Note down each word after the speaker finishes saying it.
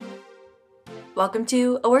Welcome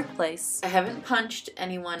to a workplace. I haven't punched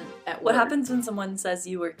anyone at work. What happens when someone says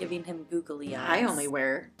you were giving him googly eyes? I only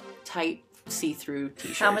wear tight, see-through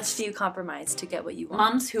t-shirts. How much do you compromise to get what you want?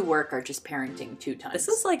 Moms who work are just parenting 2 times. This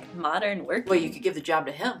is like modern work. Well, you could give the job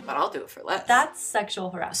to him, but I'll do it for less. That's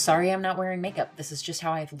sexual harassment. Sorry, I'm not wearing makeup. This is just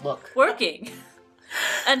how I look. Working.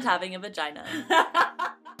 And having a vagina.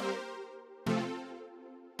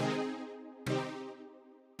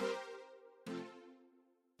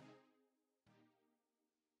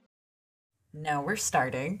 No, we're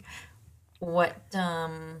starting. What,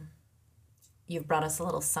 you've brought us a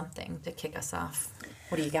little something to kick us off.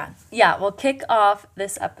 What do you got? Yeah, we'll kick off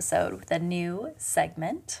this episode with a new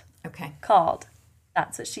segment Okay. called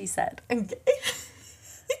That's What She Said. Okay.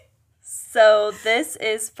 So this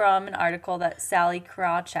is from an article that Sally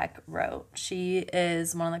Krawcheck wrote. She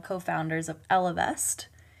is one of the co-founders of Ellevest,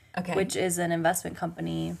 Okay. which is an investment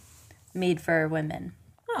company made for women.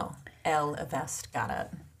 Oh, Ellevest. Got it.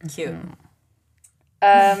 Cute.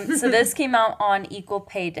 So this came out on Equal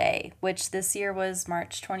Pay Day, which this year was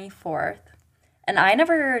March 24th. And I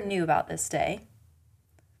never knew about this day.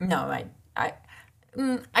 No,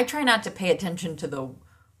 I try not to pay attention to the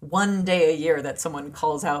one day a year that someone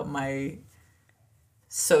calls out my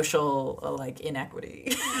social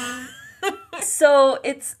inequity. So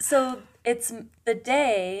it's the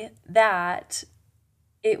day that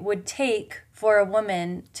it would take for a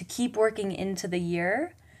woman to keep working into the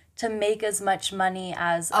year to make as much money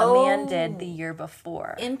as a man did the year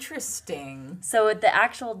before. Interesting. So the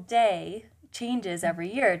actual day changes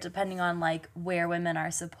every year depending on where women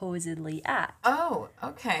are supposedly at. Oh,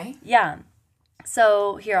 okay. Yeah.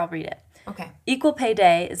 So here, I'll read it. Okay. Equal Pay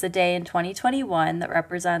Day is a day in 2021 that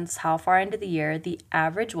represents how far into the year the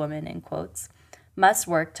average woman, in quotes, must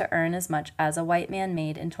work to earn as much as a white man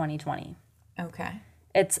made in 2020. Okay.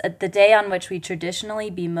 It's the day on which we traditionally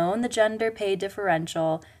bemoan the gender pay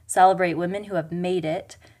differential, celebrate women who have made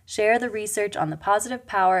it, share the research on the positive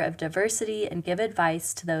power of diversity, and give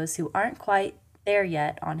advice to those who aren't quite there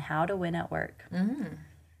yet on how to win at work.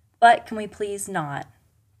 But can we please not,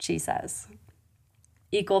 she says.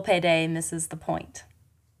 Equal Pay Day misses the point.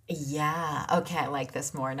 Yeah. Okay, I like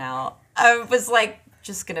this more now. I was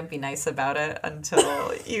just gonna be nice about it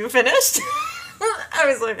until you finished. I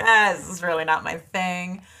was like, this is really not my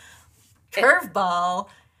thing. Curveball.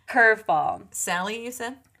 Curveball. Sally, you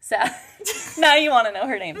said? Now you want to know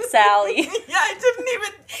her name. Sally. Yeah, I didn't even.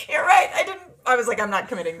 You're right. I was like, I'm not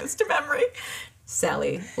committing this to memory.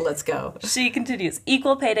 Sally, let's go. She continues.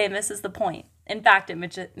 Equal Pay Day misses the point. In fact,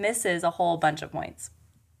 it misses a whole bunch of points.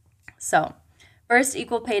 So, first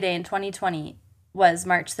Equal Pay Day in 2020 was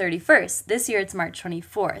March 31st. This year it's March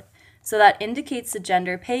 24th. So that indicates the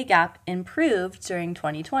gender pay gap improved during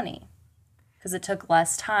 2020 because it took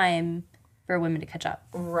less time for women to catch up.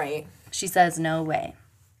 Right. She says, no way.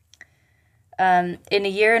 In a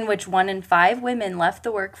year in which 1 in 5 women left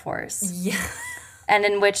the workforce, Yeah. and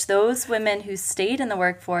in which those women who stayed in the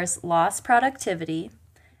workforce lost productivity,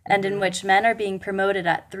 and in which men are being promoted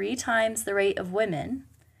at 3 times the rate of women,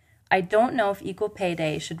 I don't know if Equal Pay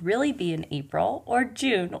Day should really be in April or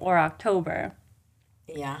June or October.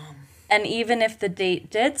 Yeah. And even if the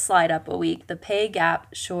date did slide up a week, the pay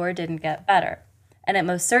gap sure didn't get better. And it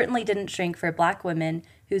most certainly didn't shrink for Black women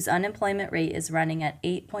whose unemployment rate is running at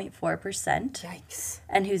 8.4%. Yikes.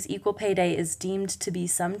 And whose Equal Pay Day is deemed to be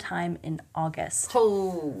sometime in August.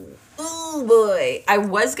 Oh boy. I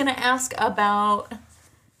was going to ask about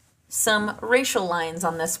some racial lines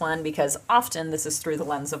on this one because often this is through the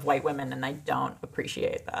lens of white women and I don't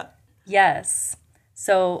appreciate that. Yes.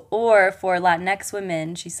 So, or for Latinx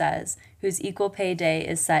women, she says, whose Equal Pay Day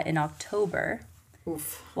is set in October,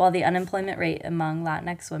 Oof. while the unemployment rate among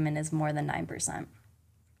Latinx women is more than 9%.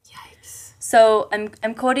 Yikes. So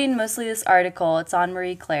I'm quoting mostly this article. It's on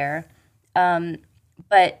Marie Claire.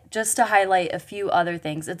 But just to highlight a few other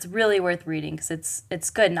things, it's really worth reading because it's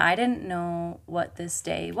good. And I didn't know what this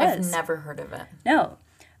day was. I've never heard of it. No.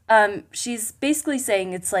 She's basically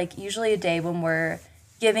saying it's usually a day when we're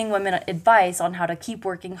giving women advice on how to keep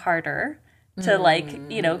working harder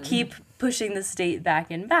to keep pushing the state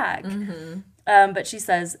back and back. But she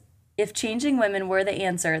says, if changing women were the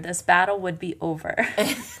answer, this battle would be over.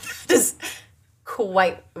 Just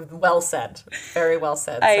quite well said. Very well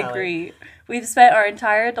said, I Sally. agree. We've spent our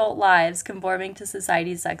entire adult lives conforming to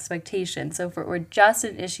society's expectations. So if it were just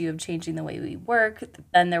an issue of changing the way we work,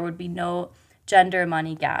 then there would be no gender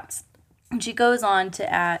money gaps. And she goes on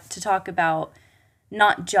to talk about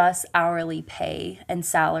not just hourly pay and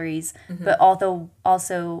salaries, but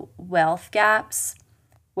also wealth gaps,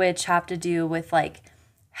 which have to do with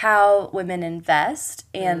how women invest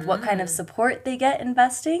and what kind of support they get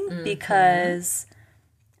investing, because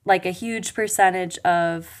like a huge percentage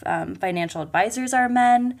of financial advisors are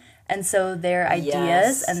men, and so their ideas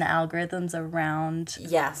Yes. and the algorithms around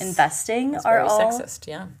Yes. investing It's are very all sexist,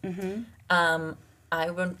 yeah.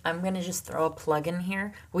 I'm going to just throw a plug in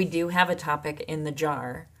here. We do have a topic in the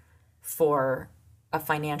jar for a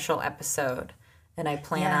financial episode, and I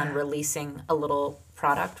plan on releasing a little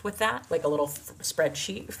product with that, like a little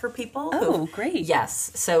spreadsheet for people. Oh, great.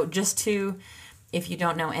 Yes. So just to, if you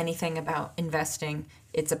don't know anything about investing,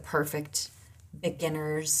 it's a perfect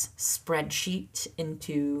beginner's spreadsheet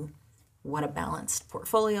into what a balanced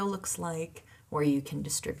portfolio looks like, where you can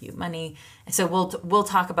distribute money. So we'll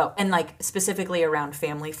talk about, and like specifically around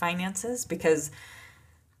family finances, because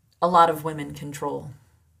a lot of women control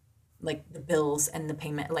like the bills and the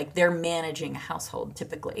payment, like they're managing a household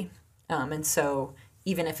typically. And so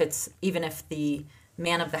even if the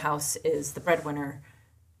man of the house is the breadwinner,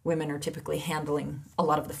 women are typically handling a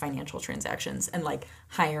lot of the financial transactions and like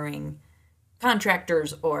hiring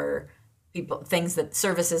contractors or people,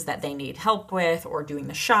 services that they need help with, or doing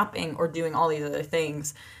the shopping, or doing all these other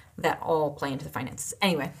things that all play into the finances.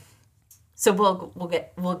 Anyway, so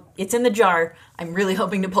it's in the jar. I'm really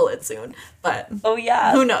hoping to pull it soon, but Oh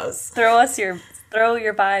yeah. who knows? Throw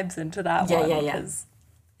your vibes into that one. Yeah. 'Cause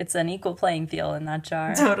it's an equal playing field in that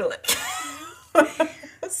jar. Totally.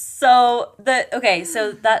 So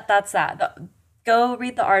that's that. Go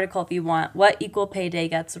read the article if you want. What equal pay day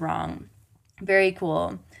gets wrong. Very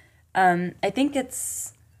cool. I think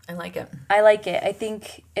I like it. I like it. I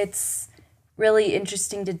think it's really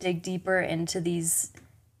interesting to dig deeper into these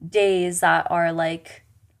days that are like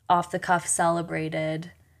off the cuff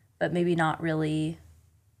celebrated, but maybe not really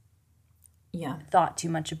Yeah. thought too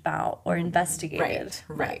much about or investigated.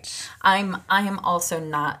 Right. I am also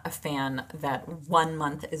not a fan that 1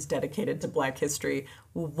 month is dedicated to Black history,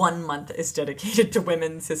 1 month is dedicated to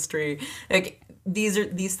women's history. Like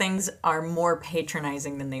these things are more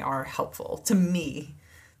patronizing than they are helpful to me.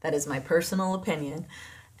 That is my personal opinion.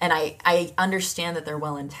 And I understand that they're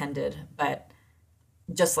well intended, but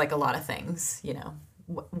just like a lot of things, you know,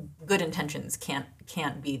 good intentions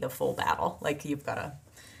can't be the full battle. Like you've got to.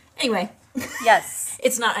 Anyway, Yes.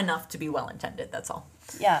 it's not enough to be well intended. That's all.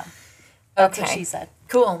 Yeah. That's Okay. what she said.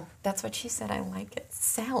 Cool. That's what she said. I like it.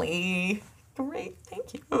 Sally. Great.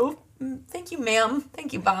 Thank you. Thank you, ma'am.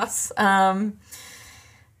 Thank you, boss. I'm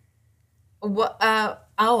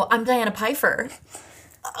Diana Pfeiffer.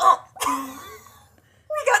 Oh.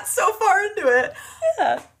 We got so far into it.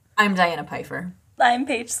 Yeah. I'm Diana Pfeiffer. I'm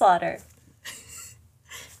Paige Slaughter.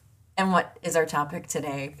 And what is our topic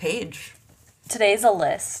today? Paige. Today's a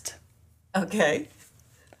list. Okay.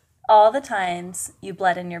 All the times you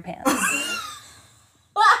bled in your pants.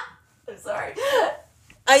 I'm sorry.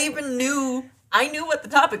 I knew what the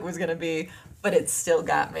topic was going to be, but it still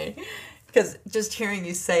got me. Because just hearing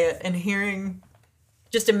you say it and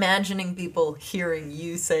just imagining people hearing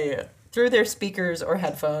you say it through their speakers or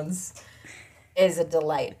headphones is a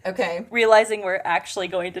delight. Okay. Realizing we're actually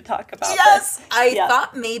going to talk about Yes! this. I Yeah.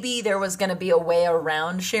 thought maybe there was going to be a way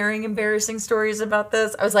around sharing embarrassing stories about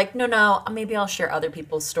this. I was like, no, maybe I'll share other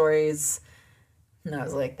people's stories. And I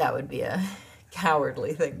was like, that would be a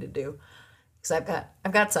cowardly thing to do. Because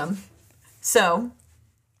I've got some. So,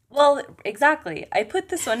 Well, exactly. I put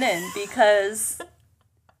this one in because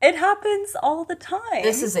it happens all the time.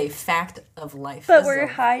 this is a fact of life. but This we're is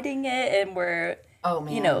a- hiding it and we're, oh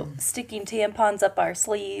man. sticking tampons up our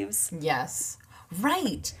sleeves. Yes.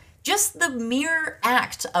 Right. Just the mere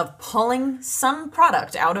act of pulling some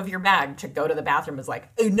product out of your bag to go to the bathroom is like,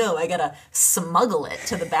 oh no, I gotta smuggle it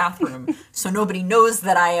to the bathroom so nobody knows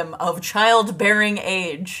that I am of childbearing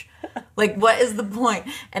age. Like, what is the point?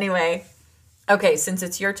 Anyway, okay, since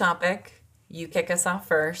it's your topic, you kick us off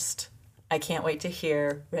first. I can't wait to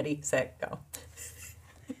hear. Ready, set, go.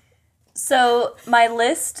 So my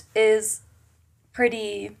list is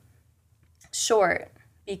pretty short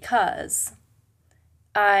because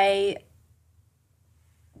I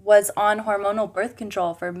was on hormonal birth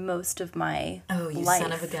control for most of my Oh, you life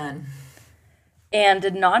son of a gun. and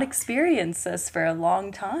did not experience this for a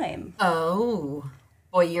long time. Oh.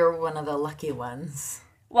 Boy, you're one of the lucky ones.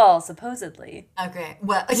 Well, supposedly. Okay.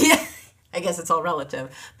 Well, yeah. I guess it's all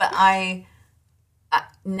relative. But I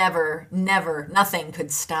never, nothing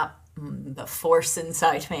could stop the force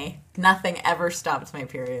inside me. Nothing ever stopped my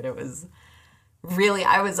period. It was really,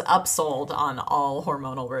 I was upsold on all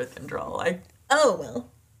hormonal birth control. Like, oh,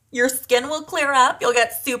 well, your skin will clear up, you'll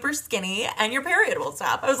get super skinny, and your period will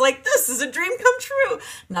stop. I was like, this is a dream come true.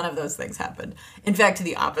 None of those things happened. In fact,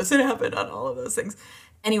 the opposite happened on all of those things.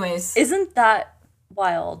 Anyways. Isn't that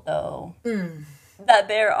wild, though, that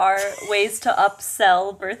there are ways to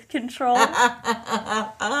upsell birth control.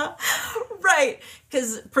 Right,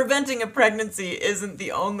 because preventing a pregnancy isn't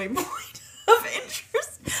the only point of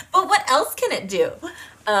interest. But what else can it do?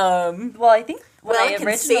 Well, I think when I It can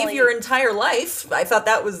originally save your entire life. I thought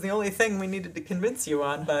that was the only thing we needed to convince you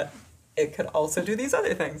on, but it could also do these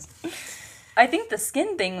other things. I think the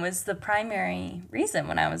skin thing was the primary reason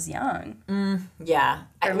when I was young. Yeah.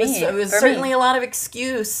 For It me. was For certainly me. a lot of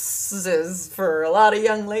excuses for a lot of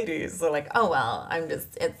young ladies. They're like, oh, well,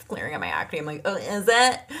 it's clearing up my acne. I'm like, oh, is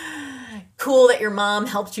that cool that your mom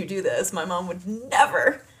helped you do this? My mom would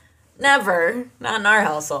never, not in our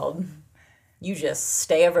household. You just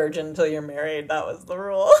stay a virgin until you're married. That was the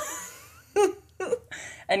rule.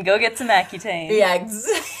 And go get some Accutane. Yeah,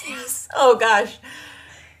 yes. Oh, gosh.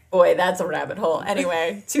 Boy, that's a rabbit hole.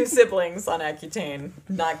 Anyway, 2 siblings on Accutane.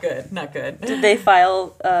 Not good. Did they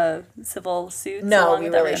file civil suits? No, along we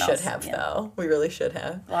with really everyone should else? have, Yeah. though. We really should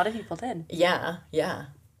have. A lot of people did. Yeah.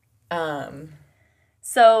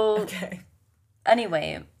 So Okay.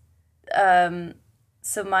 anyway,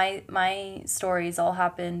 so my stories all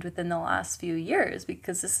happened within the last few years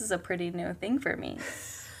because this is a pretty new thing for me.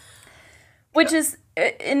 Which is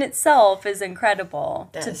in itself is incredible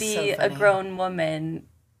That to is be so a funny. grown woman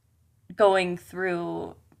going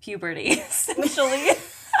through puberty essentially.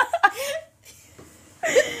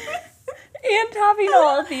 And having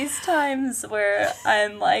all of these times where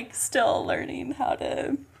I'm like still learning how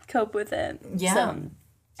to cope with it. Yeah. So,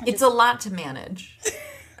 It's a lot to manage.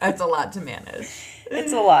 It's a lot to manage.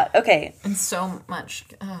 it's a lot. Okay. And so much.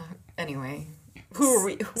 Anyway.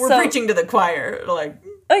 We're So- preaching to the choir. Like,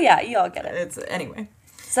 Oh yeah, you all get it. it's, anyway.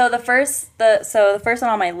 So the first one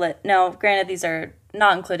on my list. Now, granted, these are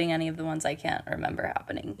not including any of the ones I can't remember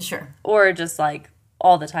happening, Sure. or just like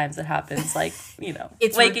all the times it happens, like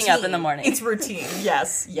It's waking up in routine. the morning. It's routine.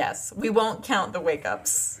 Yes. We won't count the wake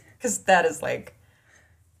ups. Because that is like,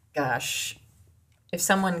 gosh. If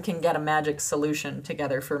someone can get a magic solution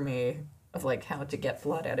together for me of like how to get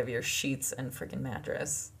blood out of your sheets and freaking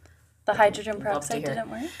mattress. The hydrogen love to peroxide hear. didn't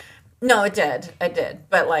work. No, it did.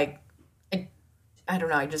 But like, I don't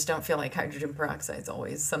know. I just don't feel like hydrogen peroxide is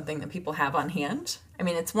always something that people have on hand. I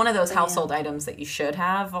mean, it's one of those household items that you should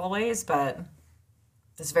have always, but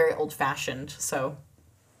it's very old fashioned. So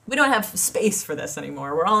we don't have space for this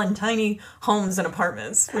anymore. We're all in tiny homes and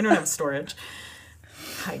apartments. We don't have storage.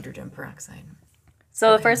 Hydrogen peroxide.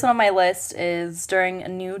 So the first one on my list is during a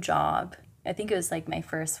new job. I think it was like my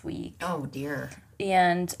first week. Oh dear.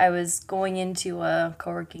 And I was going into a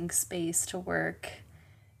co-working space to work,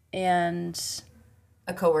 and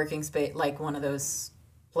A co-working space, like one of those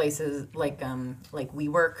places, like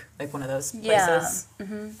WeWork, like one of those places.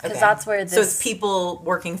 because that's where this. So it's people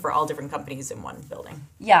working for all different companies in one building.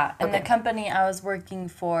 Yeah, and the Okay. company I was working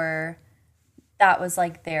for, that was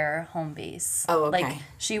like their home base. Oh, okay. Like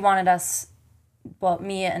she wanted us, well,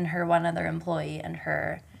 me and her one other employee and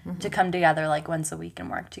her, to come together like once a week and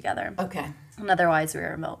work together. Okay. And otherwise we were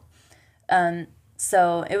remote.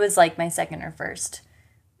 So it was like my second or first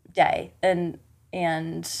day, and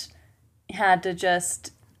had to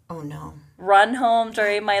just Oh no. run home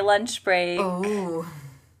during my lunch break, Ooh.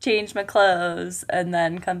 change my clothes, and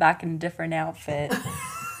then come back in a different outfit,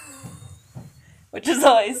 which is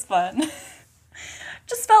always fun.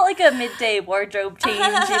 Just felt like a midday wardrobe change,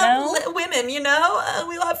 you know? Women, we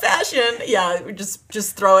love fashion. Yeah, we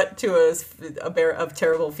just throw it to a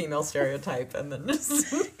terrible female stereotype, and then just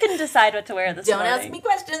Couldn't decide what to wear this don't morning. ask me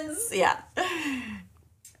questions. Yeah.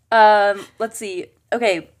 Let's see.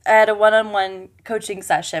 Okay, I had a one-on-one coaching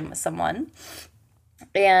session with someone,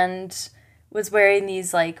 and was wearing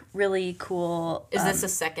these like really cool. Is this a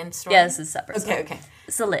second story? Yeah, this is separate. Okay.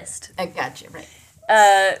 It's a list. I got you. Right.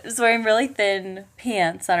 Was wearing really thin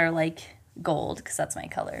pants that are like gold because that's my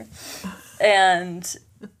color, and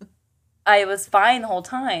I was fine the whole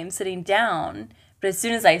time sitting down. But as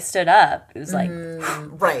soon as I stood up, it was like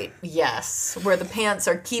Right. Yes. Where the pants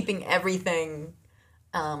are keeping everything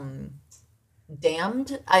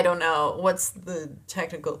damned. I don't know. What's the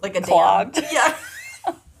technical, like a Clogged. Dam. Yeah.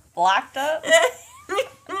 blocked up.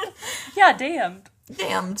 Yeah, damned.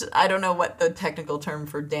 Damned. I don't know what the technical term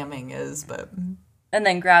for damming is, but And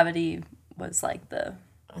then gravity was like the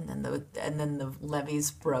and then the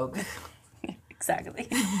levees broke. exactly.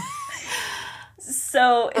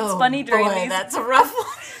 So it's funny during boy, these that's a rough one.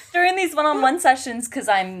 during these one-on-one sessions because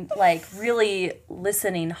I'm like really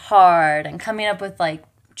listening hard and coming up with like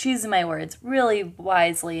choosing my words really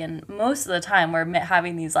wisely, and most of the time we're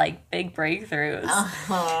having these like big breakthroughs.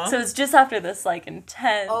 So it's just after this like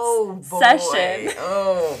intense Oh boy. session.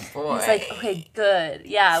 Oh boy. It's like, okay, good.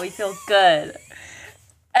 Yeah, we feel good.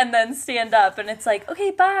 and then stand up, and it's like,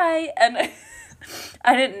 okay, bye. And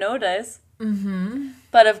I didn't notice.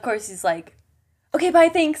 But of course he's like, okay, bye,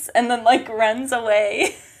 thanks, and then like runs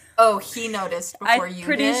away. Oh, he noticed before you did? I'm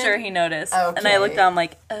pretty sure he noticed. Okay. And I looked down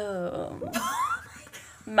like, oh,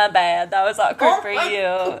 my bad. That was awkward for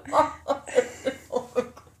you.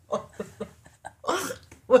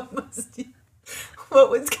 What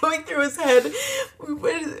was going through his head?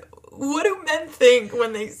 What do men think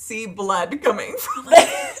when they see blood coming from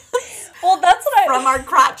Well, that's what from our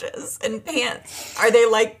crotches and pants? Are they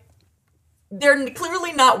like, they're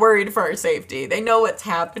clearly not worried for our safety. They know what's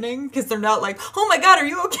happening because they're not like, oh my God, are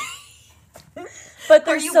you okay? But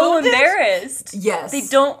they're you so wounded? embarrassed. Yes. They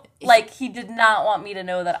don't, like, he did not want me to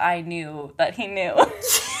know that I knew that he knew.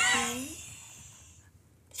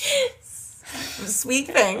 Sweet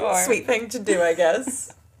thing. Sure. Sweet thing to do, I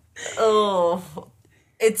guess. Oh.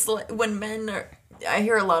 It's like when men are, I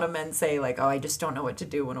hear a lot of men say like, oh, I just don't know what to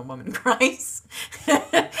do when a woman cries.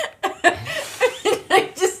 I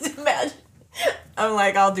just imagine. I'm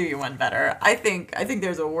like, I'll do you one better. I think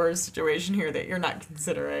there's a worse situation here that you're not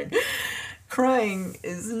considering. Crying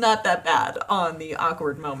is not that bad on the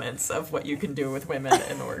awkward moments of what you can do with women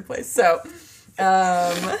in the workplace. So,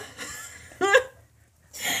 oh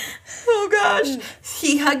gosh,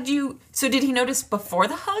 he hugged you. So did he notice before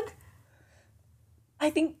the hug? I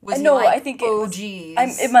think, Was he no, like, I think oh, it was, geez.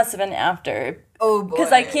 it must have been after. Oh boy.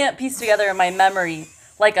 Because I can't piece together in my memory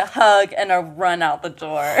like a hug and a run out the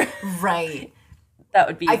door. Right. That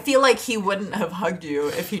would be. I feel like he wouldn't have hugged you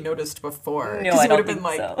if he noticed before. No, 'Cause I he don't would have been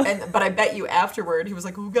think like, so. but I bet you afterward he was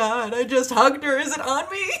like, oh God, I just hugged her. Is it on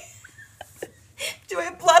me? Do I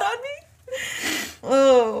have blood on me?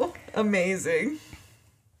 Oh, amazing.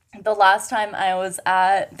 The last time I was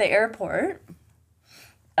at the airport,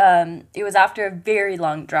 it was after a very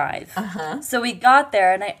long drive. So we got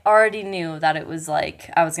there, and I already knew that it was like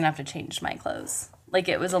I was gonna have to change my clothes. Like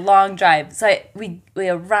it was a long drive. So we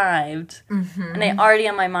arrived, and I already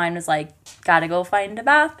on my mind was like, gotta go find a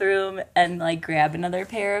bathroom and like grab another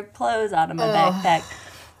pair of clothes out of my backpack.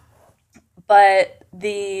 But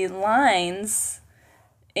the lines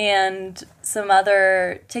and some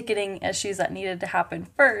other ticketing issues that needed to happen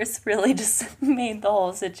first really just made the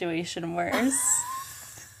whole situation worse.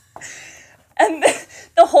 And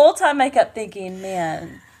the whole time I kept thinking,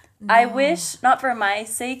 man, I wish, not for my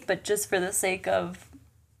sake, but just for the sake of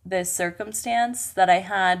this circumstance, that I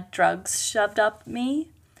had drugs shoved up me.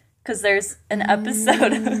 Because there's an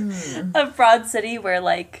episode of Broad City where,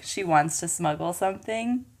 like, she wants to smuggle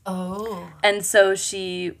something. Oh. And so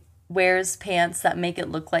she wears pants that make it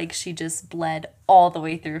look like she just bled all the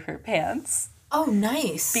way through her pants. Oh,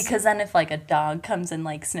 nice. Because then if, like, a dog comes and,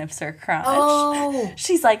 like, sniffs her crotch, Oh.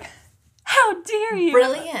 she's like, how dare you?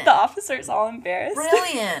 Brilliant. The officer's all embarrassed.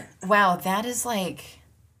 Brilliant. Wow, that is like,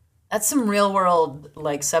 that's some real world,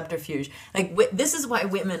 like, subterfuge. Like, this is why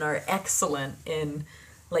women are excellent in,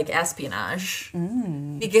 like, espionage.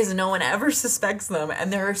 Because no one ever suspects them.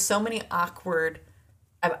 And there are so many awkward,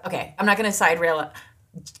 okay, I'm not going to side rail it.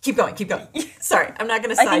 Keep going. Sorry, I'm not going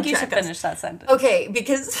to sidetrack I think you should us. finish that sentence. Okay,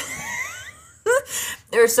 because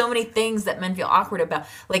there are so many things that men feel awkward about.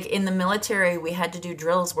 Like in the military, we had to do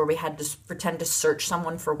drills where we had to pretend to search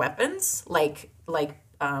someone for weapons. Like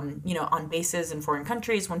you know, on bases in foreign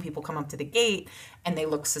countries, when people come up to the gate and they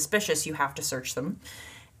look suspicious, you have to search them.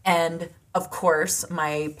 And of course,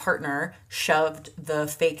 my partner shoved the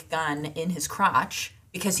fake gun in his crotch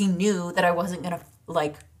because he knew that I wasn't gonna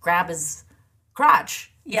like grab his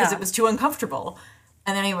crotch because Yeah. it was too uncomfortable.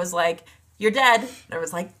 And then he was like, "You're dead." And I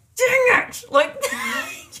was like, "Dang it!" Like,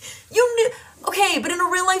 you knew. Okay, but in a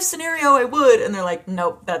real life scenario, I would. And they're like,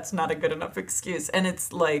 "Nope, that's not a good enough excuse." And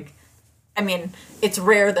it's like, I mean, it's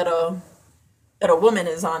rare that a woman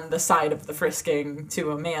is on the side of the frisking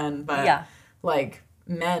to a man, but Yeah. like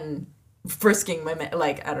men frisking women,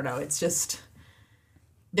 like, I don't know, it's just,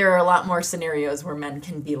 there are a lot more scenarios where men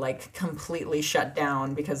can be like completely shut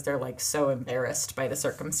down because they're like so embarrassed by the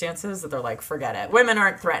circumstances that they're like, forget it. Women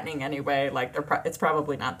aren't threatening anyway, like it's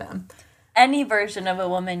probably not them. Any version of a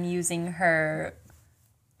woman using her,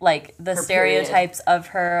 like, the Her stereotypes of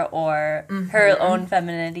her or her own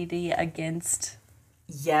femininity against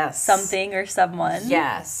Yes. something or someone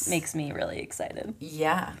Yes. makes me really excited.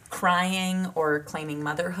 Yeah. Crying or claiming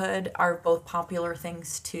motherhood are both popular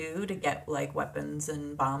things too, to get like weapons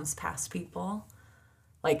and bombs past people.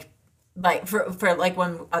 Like for like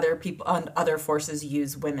when other people on other forces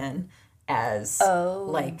use women as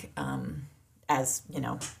like as, you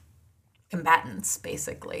know, combatants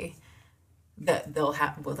basically. That they'll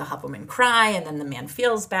have women cry and then the man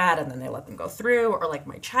feels bad and then they let them go through, or like,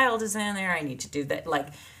 my child is in there, I need to do that, like,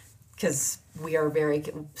 because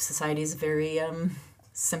society's very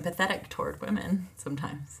sympathetic toward women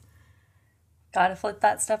sometimes. Gotta flip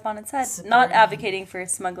that stuff on its head. Not advocating for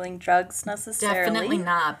smuggling drugs necessarily. Definitely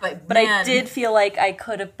not, but man, I did feel like I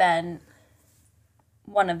could have been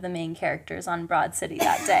one of the main characters on Broad City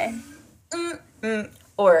that day.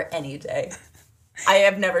 Or any day. I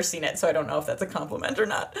have never seen it, so I don't know if that's a compliment or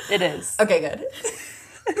not. It is. Okay, good.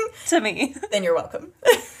 To me. Then you're welcome.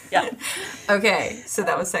 Yeah. Okay, so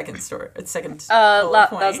that was second bullet point.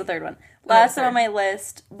 That was the third one. Last one on my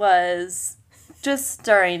list was just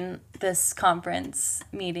during this conference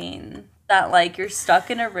meeting that, like, you're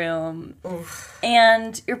stuck in a room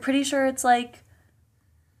and you're pretty sure it's like,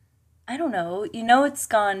 I don't know, it's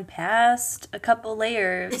gone past a couple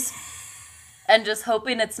layers and just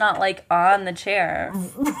hoping it's not, like, on the chair.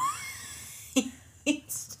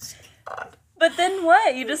 But then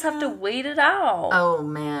what? You just have to wait it out. Oh,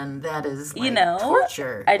 man, that is, like,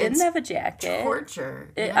 torture. I didn't have a jacket.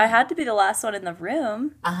 Torture. I had to be the last one in the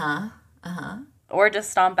room. Or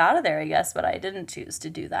just stomp out of there, I guess, but I didn't choose to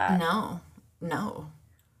do that. No.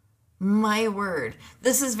 My word.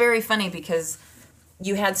 This is very funny because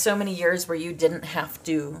you had so many years where you didn't have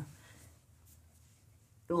to,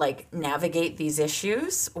 like, navigate these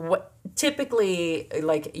issues. Typically,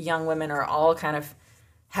 like, young women are all kind of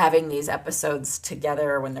having these episodes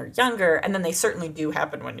together when they're younger, and then they certainly do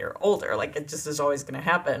happen when you're older. Like, it just is always going to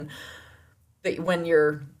happen. But when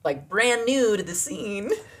you're, like, brand new to the scene,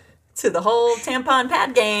 to the whole tampon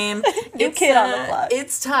pad game, New kid on the block.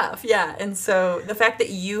 It's tough, yeah. And so the fact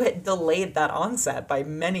that you had delayed that onset by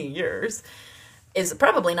many years is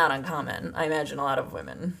probably not uncommon. I imagine a lot of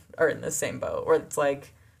women are in the same boat, where it's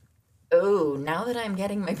like, oh, now that I'm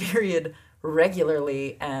getting my period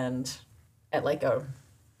regularly and at, like, a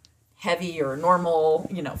heavy or normal,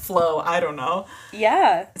 flow, I don't know.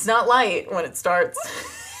 Yeah. It's not light when it starts.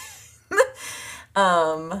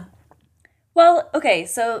 Well, okay,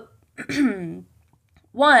 so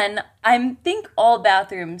one, I think all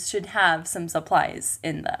bathrooms should have some supplies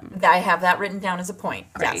in them. I have that written down as a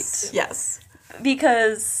point. Great. Yes.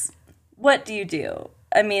 Because what do you do?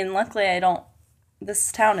 I mean, luckily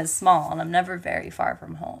this town is small and I'm never very far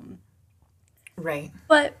from home. Right.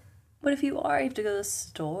 But what if you are? You have to go to the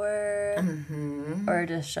store or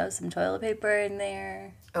just shove some toilet paper in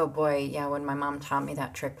there. Oh boy, yeah, when my mom taught me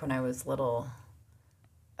that trick when I was little,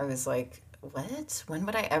 I was like, what? When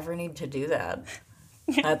would I ever need to do that?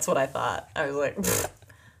 That's what I thought. I was like,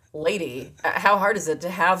 lady, how hard is it to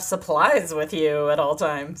have supplies with you at all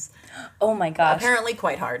times? Oh my gosh. Apparently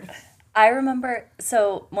quite hard. I remember,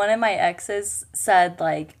 so one of my exes said,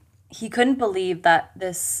 like, he couldn't believe that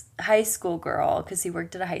this high school girl, because he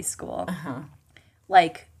worked at a high school,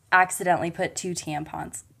 like, accidentally put 2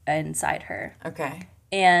 tampons inside her. Okay.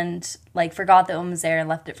 And, like, forgot that one was there and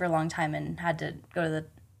left it for a long time and had to go to the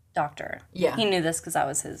doctor. Yeah. He knew this because that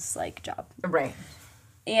was his, like, job. Right.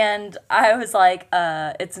 And I was like,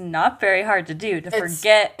 it's not very hard to do, to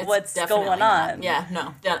forget what's going on. Yeah,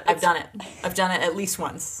 no, I've done it. I've done it at least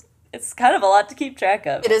once. It's kind of a lot to keep track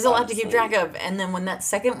of. It is a lot to keep track of. And then when that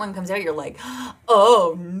second one comes out, you're like,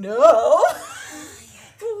 oh no.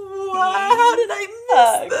 How did I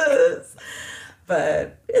miss this?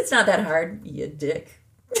 But it's not that hard, you dick.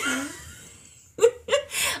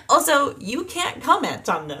 Also, you can't comment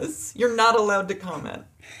on this. You're not allowed to comment.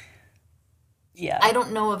 Yeah. I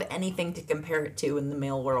don't know of anything to compare it to in the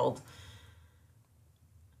male world.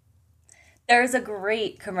 There's a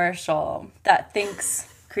great commercial that Thinx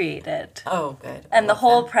created. Oh, good. And the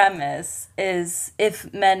whole premise is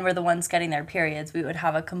if men were the ones getting their periods, we would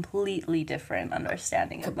have a completely different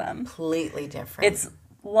understanding of them. Completely different. It's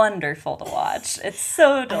wonderful to watch. It's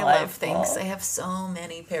so delightful. I love Thinx. I have so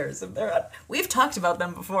many pairs of their... We've talked about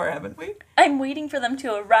them before, haven't we? I'm waiting for them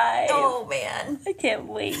to arrive. Oh, man. I can't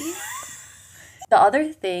wait. The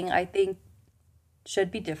other thing I think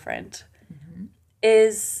should be different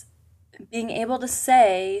is being able to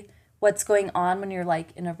say what's going on when you're, like,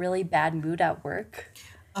 in a really bad mood at work.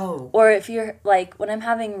 Oh. Or if you're, like, when I'm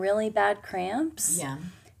having really bad cramps. Yeah.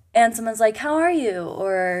 And someone's like, how are you?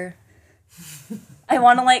 Or I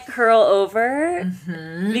want to, like, curl over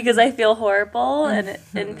because I feel horrible and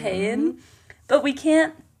in pain. But we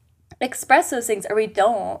can't express those things, or we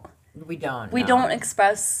don't. We don't. We don't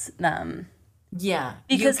express them. Yeah.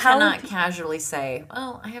 Because you cannot casually say,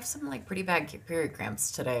 well, I have some, like, pretty bad period cramps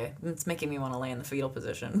today. It's making me want to lay in the fetal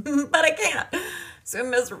position. But I can't. So I'm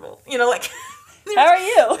miserable. You know, like... How are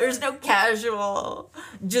you? There's no casual...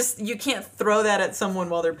 you can't throw that at someone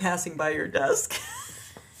while they're passing by your desk.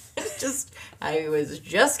 I was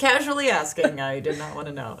just casually asking. I did not want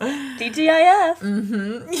to know. TGIF.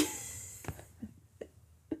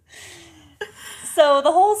 So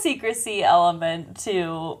the whole secrecy element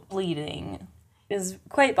to bleeding is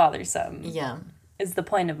quite bothersome, Yeah. is the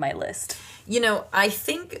point of my list. I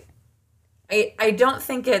think I don't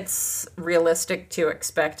think it's realistic to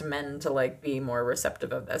expect men to like be more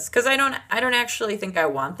receptive of this, because I don't actually think I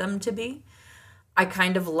want them to be. I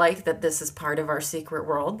kind of like that this is part of our secret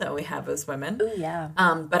world that we have as women. Ooh, yeah.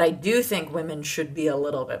 But I do think women should be a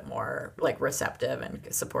little bit more like receptive and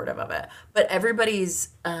supportive of it. But everybody's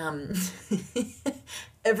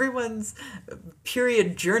everyone's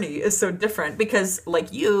period journey is so different, because like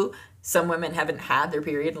some women haven't had their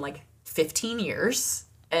period in like 15 years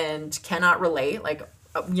and cannot relate. Like,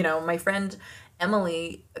 my friend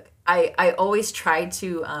Emily, I always try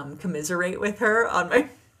to commiserate with her on my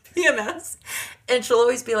PMS, and she'll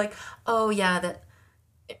always be like, oh yeah,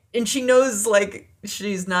 and she knows like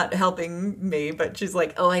she's not helping me, but she's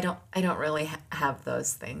like, oh, I don't really have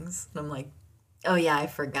those things. And I'm like, oh yeah, I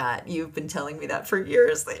forgot. You've been telling me that for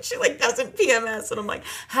years that she like doesn't PMS. And I'm like,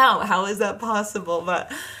 how is that possible?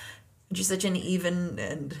 But she's such an even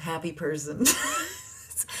and happy person.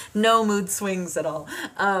 No mood swings at all.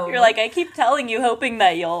 You're like, I keep telling you, hoping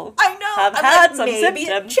that you'll I know. have I'm had like, some maybe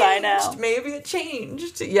symptoms it by changed. now. Maybe it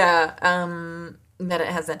changed. Yeah. That it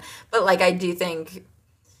hasn't. But like, I do think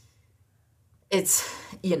it's,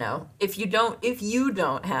 if you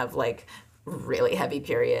don't have like really heavy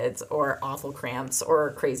periods or awful cramps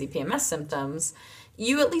or crazy PMS symptoms,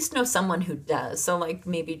 you at least know someone who does. So like,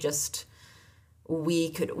 maybe just we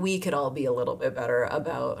could all be a little bit better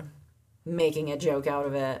about making a joke out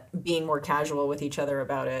of it, being more casual with each other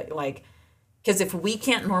about it. Like, because if we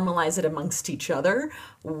can't normalize it amongst each other,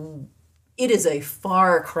 it is a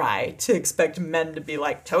far cry to expect men to be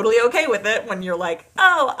like totally okay with it when you're like,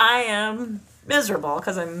 oh, I am miserable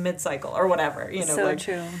because I'm mid-cycle or whatever, So like,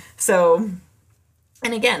 true. So,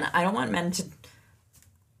 and again, I don't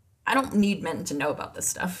need men to know about this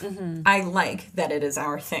stuff. Mm-hmm. I like that it is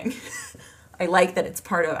our thing. I like that it's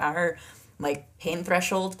part of our like pain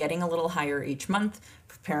threshold, getting a little higher each month,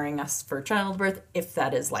 preparing us for childbirth, if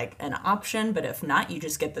that is like an option. But if not, you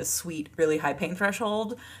just get this sweet, really high pain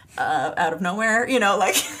threshold out of nowhere,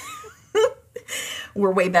 like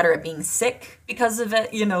we're way better at being sick because of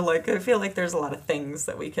it. Like I feel like there's a lot of things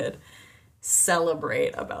that we could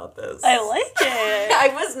celebrate about this. I like it. I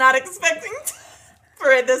was not expecting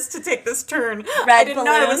for this to take this turn. Red I didn't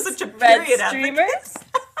know I was balloons, such a red period streamers,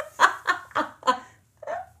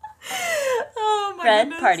 Oh my red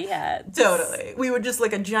goodness. party hats. Totally. We would just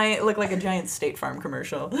look like a giant State Farm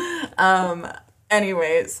commercial.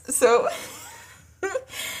 Anyways, so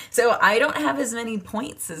I don't have as many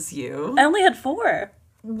points as you. I only had 4.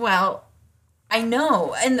 Well, I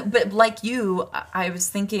know, but like you, I was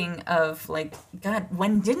thinking of like, God,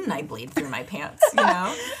 when didn't I bleed through my pants?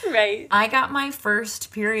 Right. I got my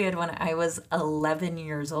first period when I was 11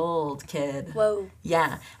 years old, kid. Whoa.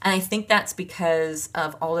 Yeah, and I think that's because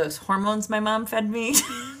of all those hormones my mom fed me.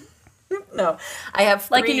 No, I have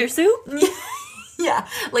 3... Like in your soup? Yeah,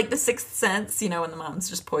 like the Sixth Sense, when the mom's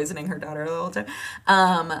just poisoning her daughter the whole time.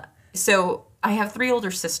 So I have 3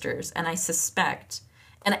 older sisters, and I suspect,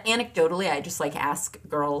 and anecdotally, I just like ask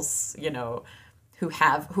girls, who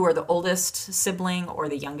are the oldest sibling or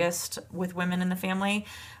the youngest with women in the family.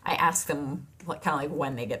 I ask them kind of like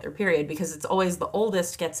when they get their period, because it's always the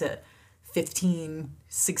oldest gets it 15,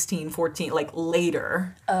 16, 14, like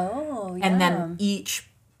later. Oh, yeah. And then each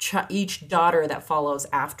daughter that follows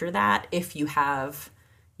after that, if you have,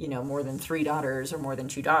 more than 3 daughters or more than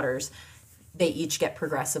 2 daughters, they each get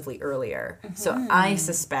progressively earlier. Mm-hmm. So I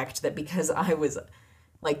suspect that because I was,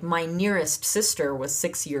 like, my nearest sister was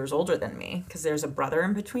 6 years older than me, because there's a brother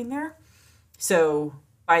in between there. So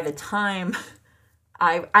by the time,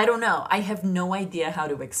 I don't know. I have no idea how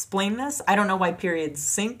to explain this. I don't know why periods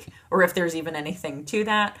sink, or if there's even anything to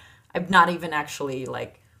that. I've not even actually,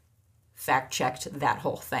 like, fact-checked that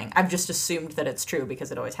whole thing. I've just assumed that it's true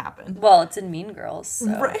because it always happened. Well, it's in Mean Girls,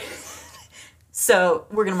 so. Right. So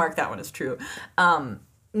we're going to mark that one as true.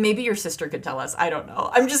 Maybe your sister could tell us. I don't know.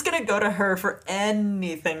 I'm just going to go to her for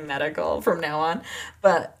anything medical from now on.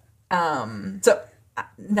 But, so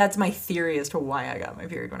that's my theory as to why I got my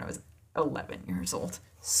period when I was 11 years old.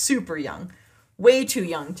 Super young. Way too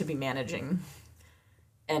young to be managing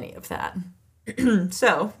any of that.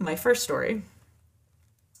 So, my first story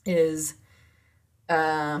is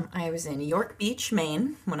I was in York Beach,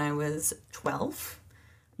 Maine when I was 12.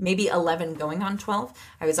 Maybe 11 going on 12.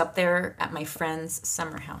 I was up there at my friend's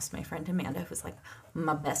summer house. My friend Amanda, who was like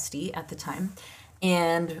my bestie at the time.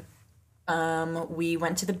 And we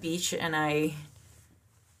went to the beach, and I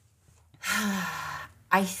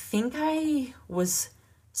think I was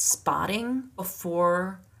spotting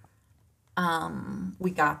before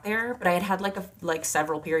we got there, but I had had like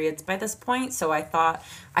several periods by this point, so I thought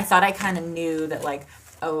I kind of knew that like,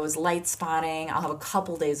 oh, it was light spotting. I'll have a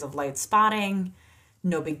couple days of light spotting.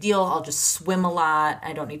 No big deal. I'll just swim a lot.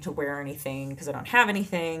 I don't need to wear anything because I don't have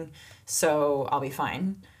anything, so I'll be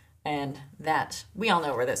fine. And that, we all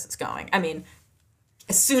know where this is going. I mean,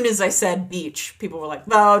 as soon as I said beach, people were like,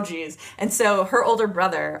 oh, geez. And so her older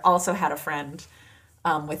brother also had a friend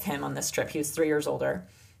with him on this trip. He was 3 years older.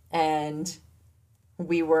 And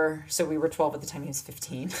we were 12 at the time. He was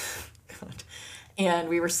 15. God. And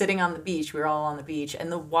we were sitting on the beach. We were all on the beach.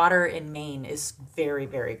 And the water in Maine is very,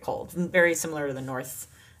 very cold. Very similar to the North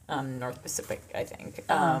Pacific, I think.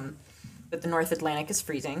 But the North Atlantic is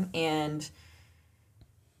freezing. And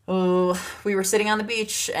we were sitting on the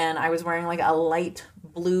beach. And I was wearing like a light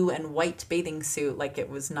blue and white bathing suit. Like it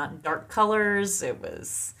was not dark colors. It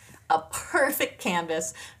was a perfect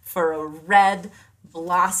canvas for a red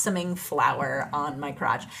blossoming flower on my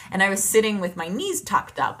crotch. And I was sitting with my knees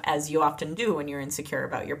tucked up, as you often do when you're insecure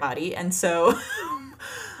about your body. And so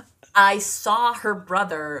I saw her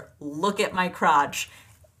brother look at my crotch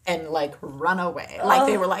and like run away. Like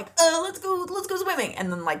they were like, oh, let's go swimming. And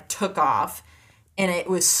then like took off. And it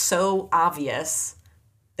was so obvious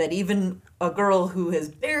that even a girl who has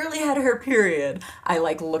barely had her period, I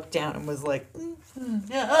like looked down and was like,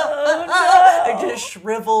 I just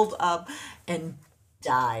shriveled up and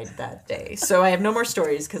died that day. So I have no more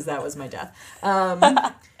stories because that was my death.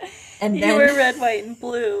 And You then, were red, white, and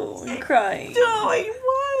blue and crying. no, I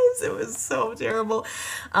was. It was so terrible.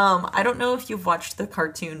 I don't know if you've watched the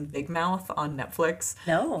cartoon Big Mouth on Netflix.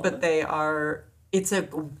 No. But it's a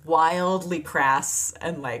wildly crass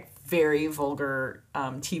and like very vulgar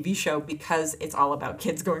TV show because it's all about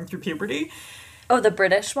kids going through puberty. Oh, the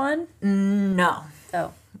British one? No.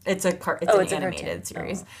 Oh. It's an it's a animated cartoon.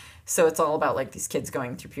 series. Oh. So it's all about like these kids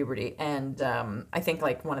going through puberty. And I think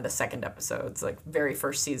like one of the second episodes, like very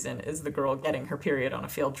first season, is the girl getting her period on a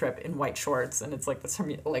field trip in white shorts. And it's like this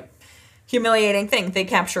like humiliating thing. They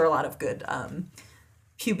capture a lot of good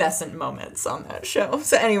pubescent moments on that show.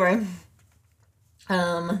 So anyway.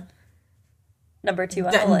 Number 2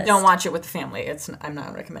 on the list. Don't watch it with the family. I'm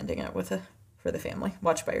not recommending it for the family.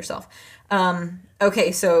 Watch it by yourself.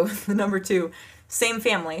 Okay, so the number 2, same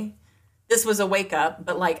family. This was a wake up,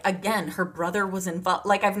 but like again, her brother was involved.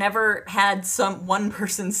 Like I've never had one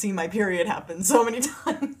person see my period happen so many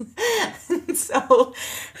times. and so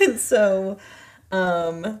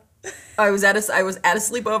I was at a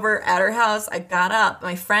sleepover at her house. I got up.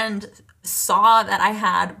 My friend saw that I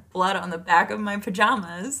had blood on the back of my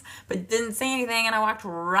pajamas, but didn't say anything, and I walked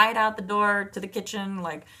right out the door to the kitchen.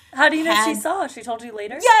 Like, how do you know she saw? She told you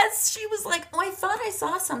later? Yes, she was like, "Oh, I thought I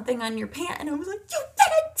saw something on your pant," and I was like, "You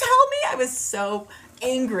didn't tell me!" I was so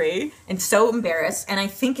angry and so embarrassed, and I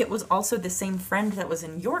think it was also the same friend that was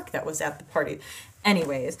in York that was at the party.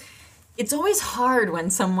 Anyways, it's always hard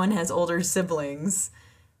when someone has older siblings,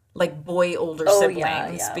 like older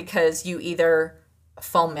siblings, because you either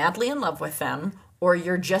fall madly in love with them or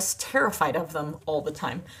you're just terrified of them all the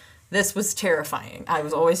time. This was terrifying. I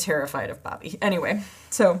was always terrified of Bobby. Anyway,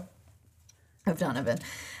 so of Donovan.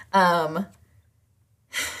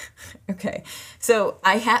 Okay. So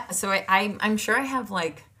I'm sure I have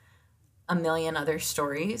like a million other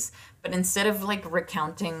stories, but instead of like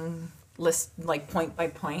recounting like point by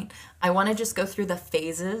point, I want to just go through the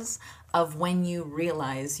phases of when you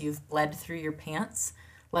realize you've bled through your pants,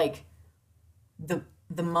 like the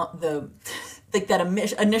like that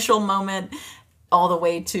initial moment all the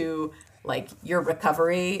way to like your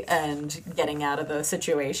recovery and getting out of the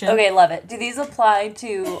situation. Okay, love it. Do these apply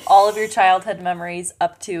to all of your childhood memories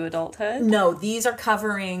up to adulthood? No, these are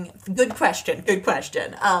covering, good question.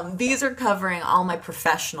 These are covering all my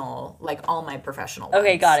professional ones.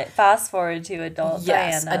 Okay, got it. Fast forward to adult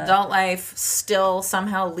Yes, Diana. adult life still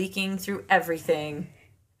somehow leaking through everything.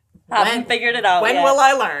 Haven't figured it out When yet. will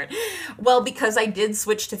I learn? Well, because I did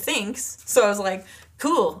switch to Thinx, so I was like,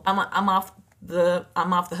 cool, I'm off the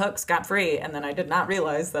hook scot-free, and then I did not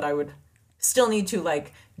realize that I would still need to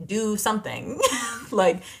like do something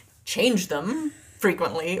like change them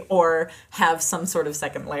frequently or have some sort of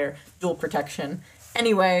second layer dual protection.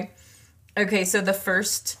 Anyway, okay, so the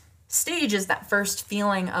first stage is that first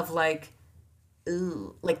feeling of like,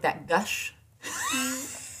 ooh, like that gush.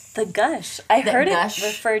 The gush. I heard gush. it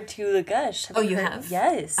referred to the gush. Oh, you have?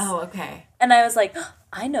 Yes. Oh, okay. And I was like,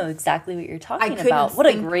 I know exactly what you're talking about. What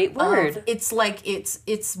a great word. It's like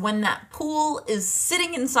it's when that pool is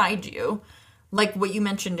sitting inside you, like what you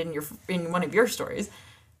mentioned in one of your stories,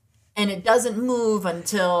 and it doesn't move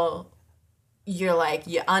until you're like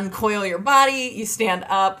you uncoil your body, you stand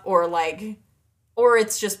up, or like or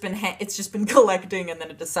it's just been collecting, and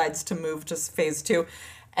then it decides to move to phase 2,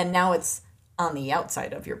 and now it's on the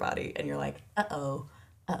outside of your body, and you're like, uh-oh,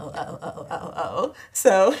 uh-oh, uh-oh, uh-oh, uh-oh, uh-oh.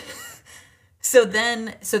 So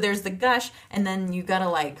there's the gush, and then you gotta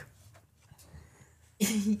like,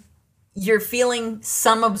 you're feeling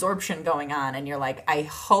some absorption going on, and you're like, I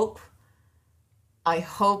hope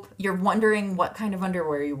you're wondering what kind of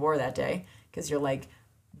underwear you wore that day, because you're like,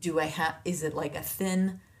 is it like a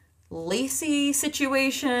thin, lacy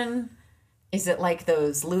situation? Is it like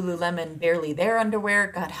those Lululemon barely there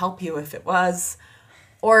underwear? God help you if it was.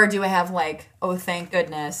 Or do I have like, oh, thank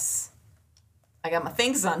goodness, I got my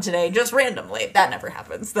things on today, just randomly. That never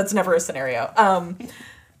happens. That's never a scenario.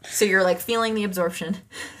 So you're like feeling the absorption.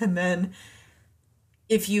 And then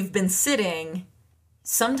if you've been sitting,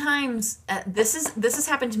 sometimes this has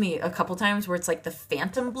happened to me a couple times where it's like the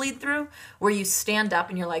phantom bleed through, where you stand up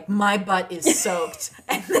and you're like, my butt is soaked,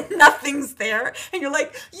 and then nothing's there, and you're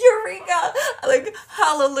like, eureka, like,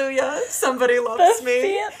 hallelujah, somebody loves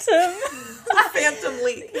me. Phantom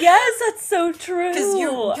leak. Yes, that's so true.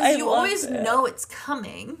 Because you always know it's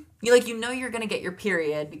coming. You know you're gonna get your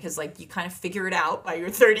period, because like you kind of figure it out by your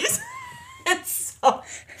 30s. And so,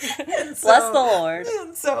 Bless the Lord.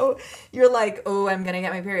 And so you're like, oh, I'm gonna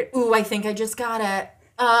get my period. Ooh, I think I just got it.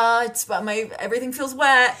 Everything feels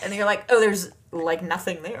wet. And then you're like, oh, there's like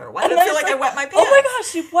nothing there. Why do I feel like I wet my pants? Oh my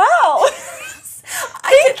gosh, wow.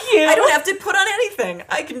 Thank you. I don't have to put on anything.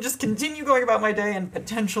 I can just continue going about my day and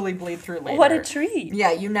potentially bleed through later. What a treat.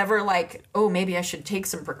 Yeah, you never like, oh, maybe I should take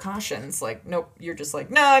some precautions. Like, nope, you're just like,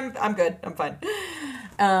 no, I'm good. I'm fine.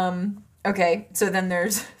 Okay, so then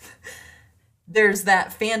there's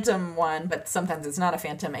that phantom one, but sometimes it's not a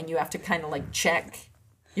phantom, and you have to kind of like check.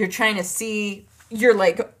 You're trying to see, you're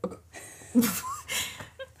like,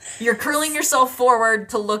 you're curling yourself forward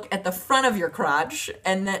to look at the front of your crotch,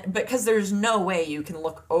 and then, because there's no way you can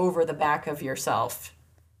look over the back of yourself,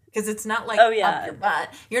 because it's not like up your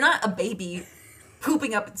butt. You're not a baby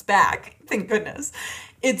pooping up its back, thank goodness.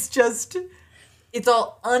 It's just, it's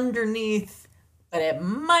all underneath. But it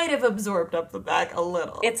might have absorbed up the back a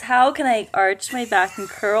little. It's how can I arch my back and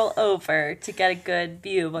curl over to get a good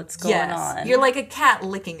view of what's going on. You're like a cat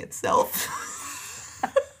licking itself.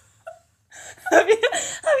 Have you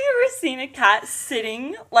ever seen a cat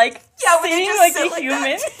sitting like a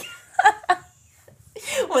human?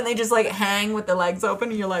 When they just like hang with the legs open,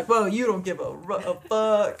 and you're like, whoa, you don't give a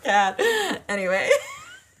fuck, cat. Anyway.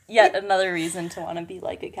 Yet another reason to want to be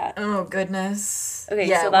like a cat. Oh, goodness. Okay,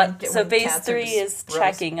 yeah, so phase 3 is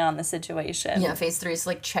checking on the situation. Yeah, phase 3 is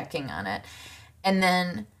like checking on it. And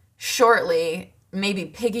then shortly, maybe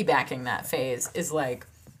piggybacking that phase is like,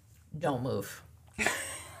 don't move.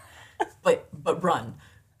 but run.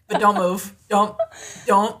 But don't move. Don't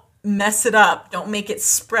mess it up. Don't make it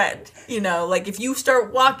spread. Like if you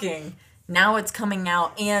start walking, now it's coming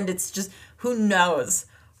out, and it's just, who knows?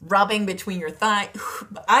 Rubbing between your thigh.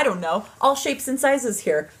 I don't know. All shapes and sizes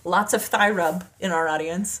here. Lots of thigh rub in our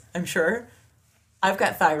audience, I'm sure. I've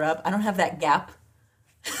got thigh rub. I don't have that gap.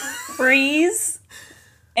 Freeze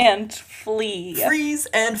and flee. Freeze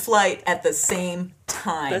and flight at the same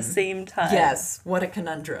time. Yes. What a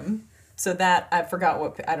conundrum. So that, I forgot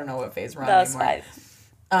I don't know what phase we're on anymore. That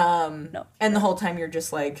was 5. No. And the whole time you're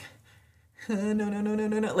just like,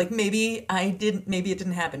 no. Like maybe it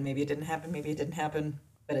didn't happen. Maybe it didn't happen.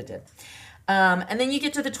 But it did. And then you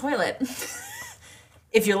get to the toilet.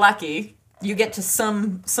 If you're lucky, you get to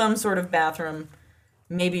some sort of bathroom.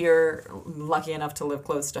 Maybe you're lucky enough to live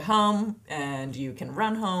close to home and you can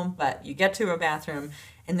run home, but you get to a bathroom,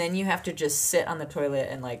 and then you have to just sit on the toilet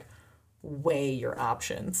and like weigh your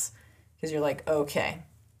options. Because you're like, okay,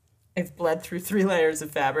 I've bled through 3 layers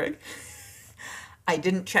of fabric. I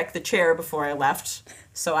didn't check the chair before I left,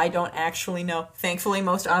 so I don't actually know. Thankfully,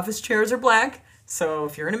 most office chairs are black. So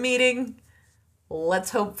if you're in a meeting, let's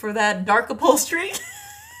hope for that dark upholstery.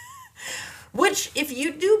 Which, if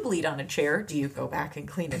you do bleed on a chair, do you go back and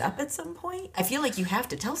clean it up at some point? I feel like you have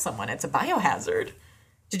to tell someone. It's a biohazard.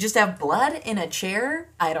 To just have blood in a chair?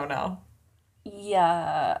 I don't know.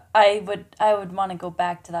 Yeah, I would want to go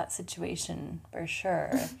back to that situation for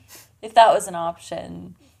sure. If that was an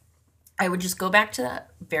option. I would just go back to that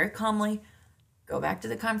very calmly. Go back to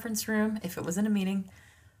the conference room if it was in a meeting.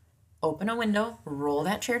 Open a window, roll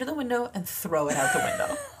that chair to the window, and throw it out the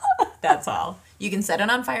window. That's all. You can set it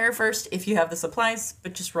on fire first if you have the supplies,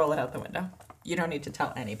 but just roll it out the window. You don't need to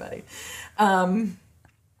tell anybody. Okay.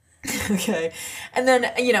 And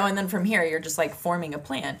then from here, you're just like forming a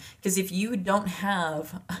plan. Because if you don't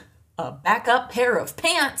have a backup pair of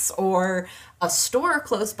pants or a store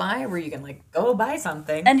close by where you can like go buy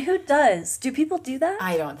something. And who does? Do people do that?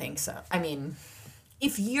 I don't think so. I mean,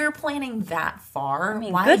 if you're planning that far,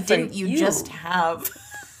 mean, why good for didn't you you. just have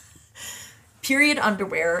period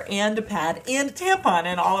underwear and a pad and a tampon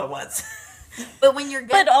in all at once? But when you're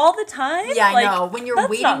But all the time? yeah, I Like, know. When you're that's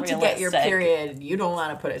waiting not to get your realistic. period, you don't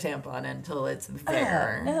want to put a tampon in until it's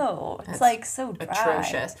there. No, it's That's like so dry.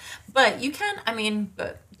 Atrocious. But you can, I mean,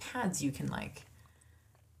 but pads you can like.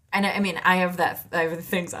 And I mean, I have the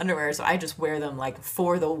things underwear, so I just wear them like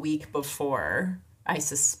for the week before I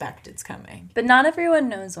suspect it's coming. But not everyone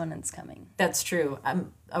knows when it's coming. That's true.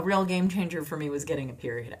 A real game changer for me was getting a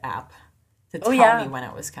period app to tell yeah. me when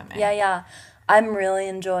it was coming. Yeah. I'm really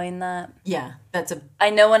enjoying that. Yeah, that's a I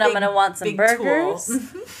know when I'm big- going to want some big burgers.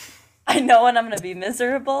 tool. I know when I'm going to be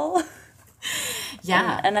miserable.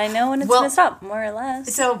 Yeah. And I know when it's Well, going to stop, more or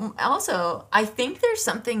less. So also, I think there's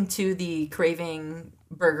something to the craving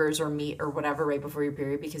burgers or meat or whatever right before your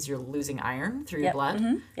period because you're losing iron through your Yep. blood.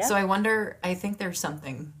 Yeah. So I think there's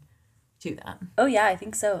something to that. Oh, yeah, I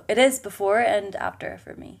think so. It is before and after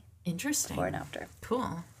for me. Interesting. Before and after.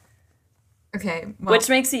 Cool. Okay. Well, Which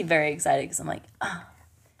makes me very excited because I'm like,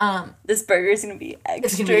 this burger's going to be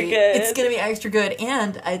it's extra gonna be, good. It's gonna be extra good,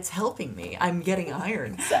 and it's helping me. I'm getting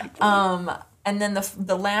iron. Exactly. And then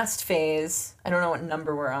the last phase, I don't know what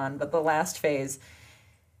number we're on, but the last phase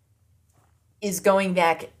is going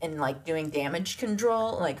back and like doing damage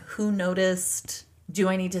control. Like, who noticed? Do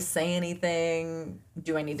I need to say anything?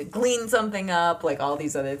 Do I need to clean something up? Like all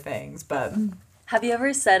these other things. But Have you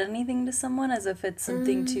ever said anything to someone as if it's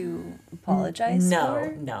something to apologize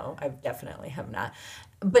for? no, I definitely have not.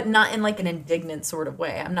 But not in like an indignant sort of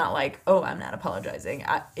way. I'm not like, oh, I'm not apologizing.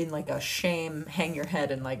 In like a shame, hang your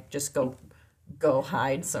head and like just go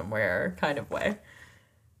hide somewhere kind of way.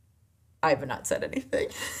 I have not said anything.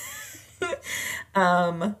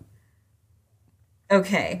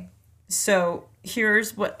 Okay, so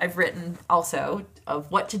here's what I've written also of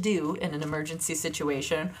what to do in an emergency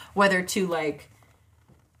situation, whether to like,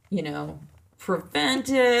 prevent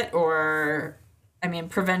it or, I mean,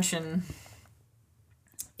 prevention,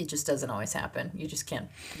 it just doesn't always happen. You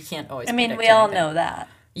can't always I mean, predict we all anything. know that.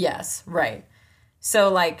 Yes, right.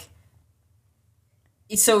 So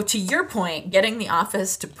to your point, getting the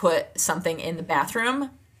office to put something in the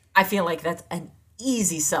bathroom, I feel like that's an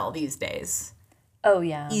easy sell these days. Oh,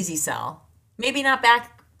 yeah. Easy sell. Maybe not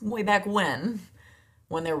way back when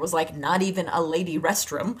there was like not even a lady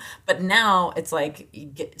restroom, but now it's like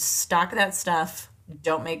you stock that stuff,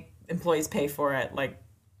 don't make employees pay for it, like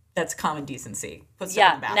that's common decency. Put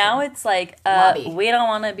stuff in the bathroom. Now it's like, Lobby. we don't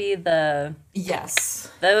want to be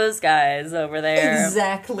Yes. those guys over there.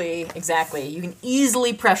 Exactly. You can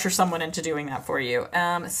easily pressure someone into doing that for you.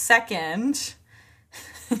 Second,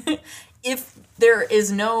 if there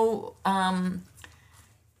is no,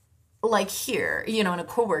 like here, in a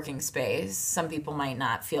co-working space, some people might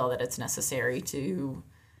not feel that it's necessary to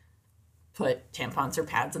put tampons or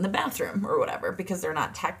pads in the bathroom or whatever because they're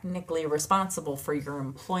not technically responsible for your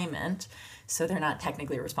employment, so they're not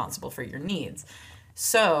technically responsible for your needs.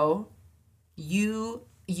 So you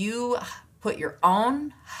put your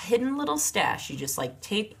own hidden little stash. You just like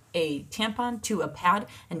tape a tampon to a pad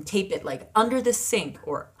and tape it like under the sink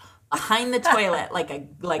or behind the toilet like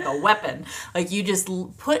a weapon. Like you just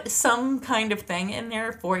put some kind of thing in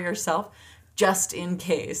there for yourself just in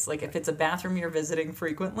case. Like if it's a bathroom you're visiting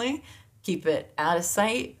frequently, keep it out of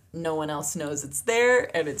sight. No one else knows it's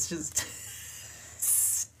there, and it's just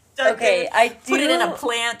stuck Okay, in. Put it in a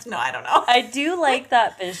plant. No, I don't know. I do like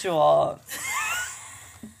that visual.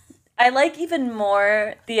 I like even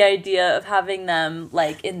more the idea of having them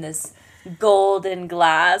like in this golden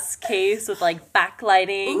glass case with like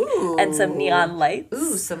backlighting and some neon lights.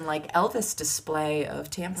 Ooh, some like Elvis display of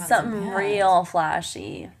tampons. Something and pads. real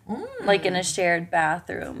flashy, like in a shared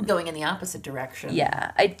bathroom. Going in the opposite direction.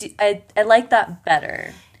 Yeah, I like that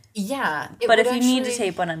better. Yeah. But if you need to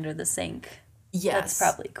tape one under the sink, yes, that's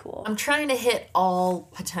probably cool. I'm trying to hit all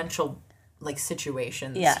potential like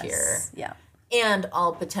situations here. Yeah. And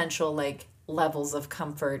all potential like levels of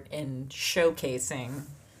comfort in showcasing.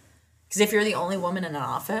 Because if you're the only woman in an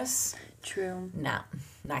office, True. no,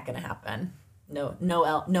 not gonna happen. No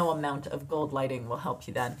amount of gold lighting will help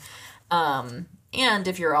you then. And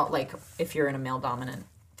if you're if you're in a male dominant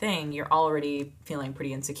thing, you're already feeling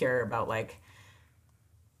pretty insecure about like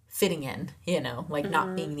fitting in, like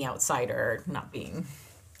not being the outsider, not being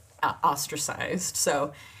ostracized.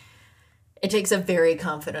 So it takes a very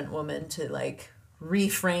confident woman to like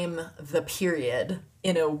reframe the period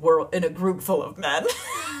in a group full of men.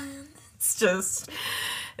 It's just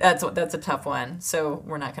that's a tough one. So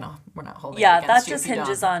we're not holding. Yeah, it that against you just if you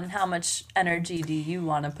hinges don't. on how much energy do you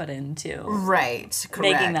want to put into Right.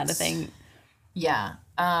 Correct. making that a thing. Yeah.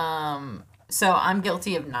 So I'm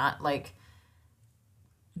guilty of not like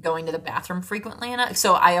going to the bathroom frequently enough.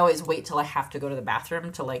 So I always wait till I have to go to the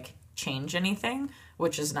bathroom to like change anything,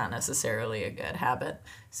 which is not necessarily a good habit.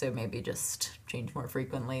 So maybe just change more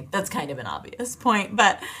frequently. That's kind of an obvious point,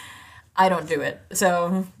 but I don't do it.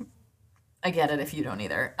 So I get it if you don't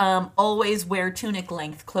either. Always wear tunic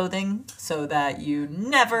length clothing so that you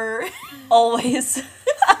never Always.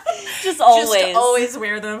 Just always. just always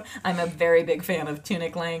wear them. I'm a very big fan of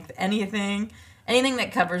tunic length. Anything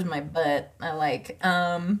that covers my butt, I like.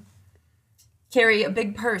 Carry a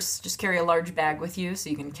big purse. Just carry a large bag with you so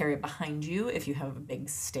you can carry it behind you if you have a big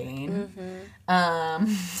stain.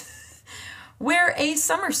 Wear a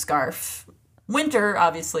summer scarf. Winter,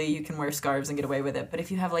 obviously, you can wear scarves and get away with it. But if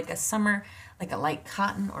you have like a summer, like a light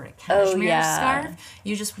cotton or a cashmere scarf,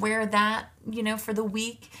 you just wear that, for the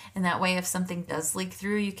week. And that way, if something does leak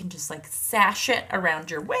through, you can just like sash it around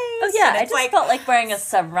your waist. Oh yeah, I just felt like wearing a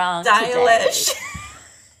sarong stylish.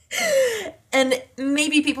 Today. And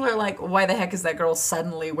maybe people are like, why the heck is that girl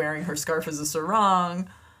suddenly wearing her scarf as a sarong?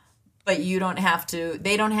 But they don't have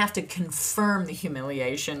to confirm the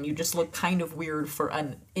humiliation. You just look kind of weird for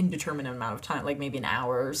an indeterminate amount of time, like maybe an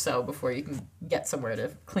hour or so before you can get somewhere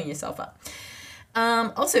to clean yourself up.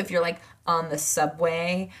 Also, if you're like on the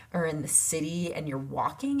subway or in the city and you're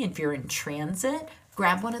walking, if you're in transit,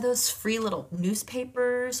 grab one of those free little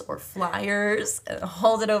newspapers or flyers and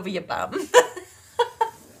hold it over your bum.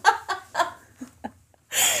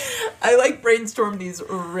 I like brainstormed these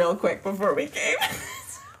real quick before we came.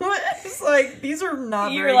 It's like, these are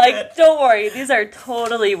not You're very like, good. don't worry, these are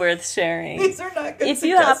totally worth sharing. These are not good If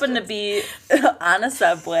you happen to be on a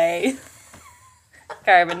subway,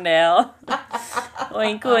 Carbondale,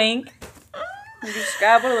 wink wink, you just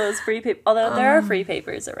grab one of those free papers. Although there are free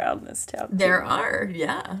papers around this town. There are,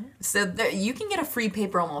 yeah. So you can get a free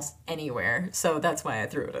paper almost anywhere. So that's why I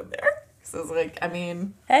threw it in there. So it's like, I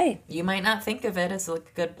mean, Hey, you might not think of it as like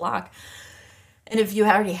a good block. And if you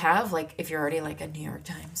already have, like, if you're already like a New York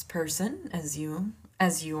Times person, as you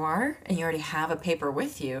are, and you already have a paper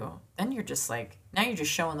with you, then you're just like, now you're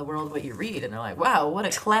just showing the world what you read, and they're like, wow, what a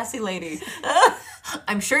classy lady.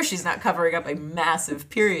 I'm sure she's not covering up a massive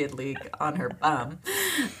period leak on her bum.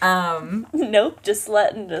 nope, just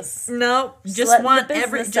letting this. Nope, letting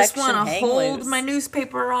the just want to hang hold loose. my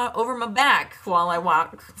newspaper over my back while I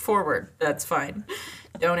walk forward. That's fine.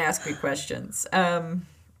 Don't ask me questions.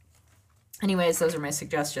 Anyways, those are my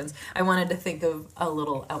suggestions. I wanted to think of a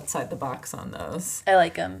little outside the box on those. I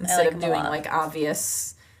like them. Instead of doing like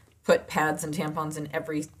obvious, put pads and tampons in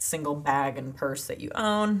every single bag and purse that you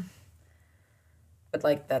own. But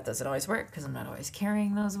like that doesn't always work because I'm not always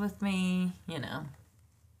carrying those with me,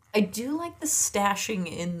 I do like the stashing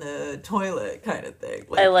in the toilet kind of thing.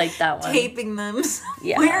 I like that one. Taping them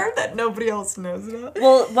somewhere that nobody else knows about.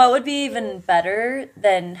 Well, what would be even better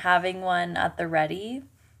than having one at the ready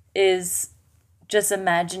is just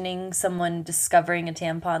imagining someone discovering a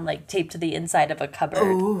tampon like taped to the inside of a cupboard.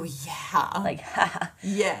 Oh, yeah. Like, haha.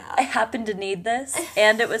 Yeah. I happen to need this,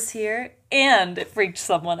 and it was here, and it freaked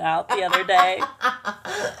someone out the other day.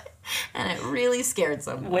 And it really scared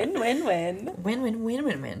someone. Win, win, win. Win, win, win,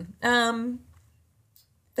 win, win.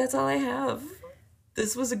 That's all I have.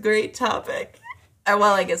 This was a great topic. Well,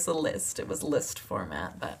 I guess the list. It was list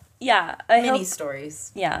format, but Yeah, mini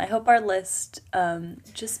stories. Yeah, I hope our list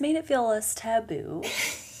just made it feel less taboo.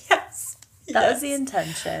 Yes. That was the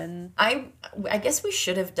intention. I guess we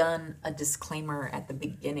should have done a disclaimer at the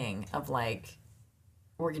beginning of like,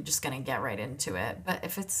 we're just going to get right into it. But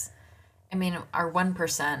if it's, our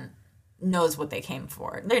 1% knows what they came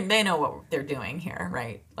for. They know what they're doing here,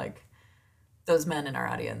 right? Like, those men in our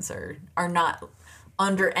audience are not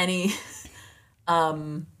under any, what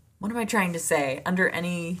am I trying to say? Under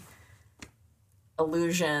any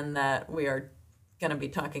illusion that we are going to be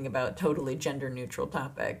talking about totally gender neutral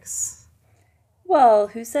topics. Well,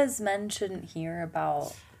 who says men shouldn't hear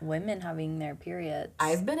about women having their periods?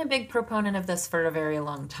 I've been a big proponent of this for a very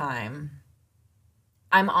long time.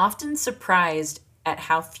 I'm often surprised at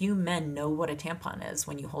how few men know what a tampon is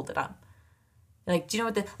when you hold it up. Like, do you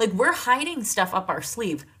know what we're hiding stuff up our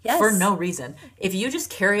sleeve for no reason. If you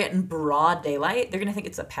just carry it in broad daylight, they're going to think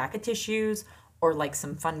it's a pack of tissues or like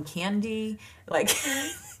some fun candy. Like,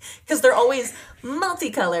 because they're always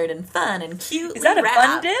multicolored and fun and cute. Is that a wrapped.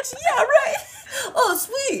 fun dip? Yeah, right. Oh,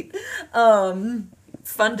 sweet.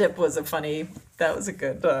 Fun dip was that was a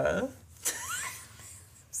good,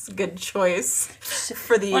 it's a good choice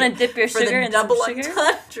for the, want to dip your sugar in some double sugar?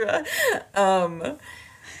 entendre.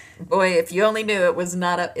 Boy, if you only knew it's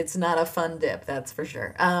not a fun dip, that's for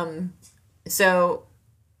sure. So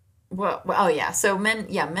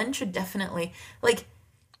men should definitely, like,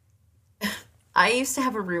 I used to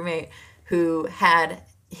have a roommate who had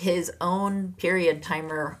his own period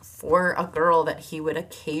timer for a girl that he would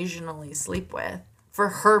occasionally sleep with for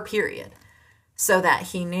her period, so that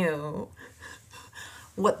he knew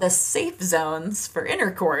what the safe zones for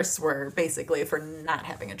intercourse were, basically, for not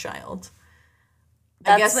having a child.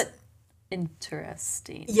 That's what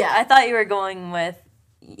interesting. Yeah. I thought you were going with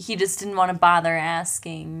he just didn't want to bother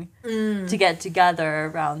asking to get together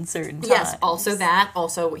around certain times. Yes, also that.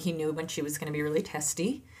 Also, he knew when she was going to be really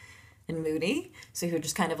testy and moody, so he would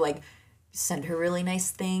just kind of like send her really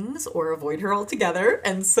nice things or avoid her altogether.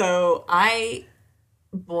 And so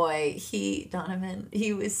Donovan,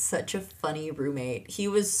 he was such a funny roommate. He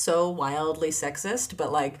was so wildly sexist,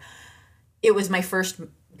 but like it was my first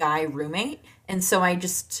guy roommate, and so I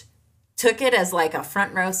just took it as like a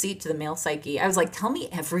front row seat to the male psyche. I was like, tell me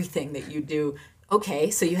everything that you do.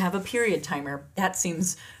 Okay, so you have a period timer. That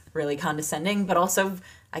seems really condescending, but also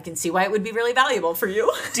I can see why it would be really valuable for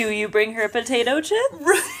you. Do you bring her potato chips?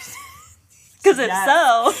 Right. Because if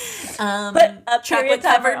so, put a period chocolate-covered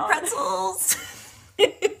timer on. pretzels.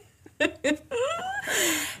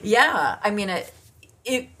 Yeah, I mean,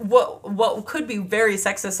 what could be very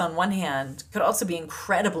sexist on one hand could also be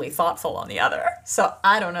incredibly thoughtful on the other. So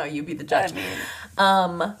I don't know. You be the judge.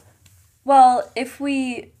 Well, if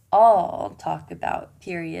we all talk about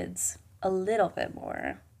periods a little bit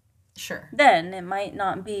more, Sure. then it might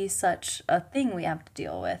not be such a thing we have to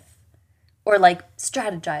deal with or like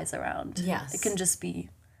strategize around. Yes. It can just be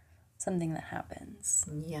something that happens.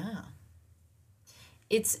 Yeah.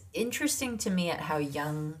 It's interesting to me at how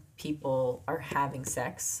young people are having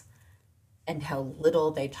sex and how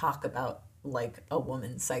little they talk about like a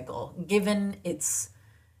woman's cycle, given its,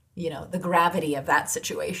 the gravity of that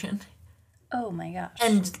situation. Oh my gosh.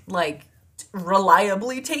 And like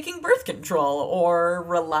reliably taking birth control or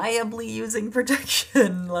reliably using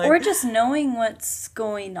protection. Like, or just knowing what's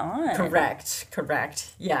going on.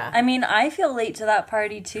 Correct. Yeah. I mean, I feel late to that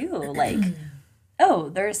party too. Like, oh,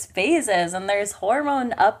 there's phases and there's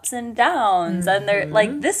hormone ups and downs. And they're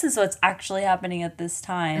like, this is what's actually happening at this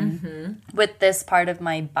time with this part of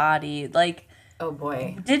my body. Like, oh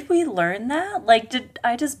boy. did we learn that? Like, did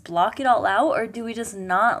I just block it all out or do we just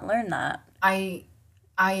not learn that?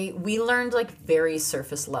 We learned like very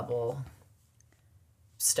surface level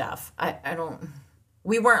stuff.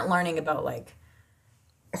 We weren't learning about like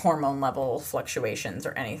hormone level fluctuations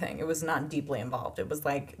or anything. It was not deeply involved. It was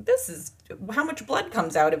like, this is how much blood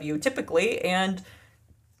comes out of you typically, and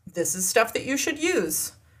this is stuff that you should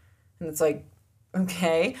use. And it's like,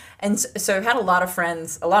 okay. And so I've had a lot of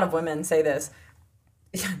friends, a lot of women say this.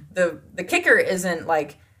 The kicker isn't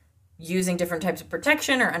like using different types of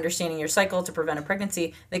protection or understanding your cycle to prevent a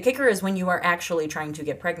pregnancy. The kicker is when you are actually trying to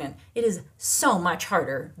get pregnant. It is so much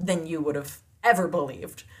harder than you would have ever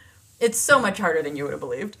believed. It's so much harder than you would have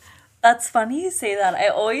believed. That's funny you say that. I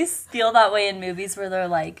always feel that way in movies where they're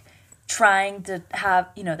like trying to have,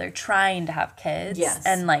 they're trying to have kids. Yes.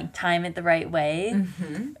 And like time it the right way.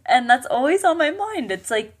 Mm-hmm. And that's always on my mind. It's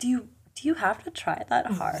like, do you have to try that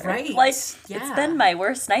hard? Right. Like, Yeah. It's been my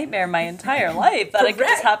worst nightmare my entire life that it could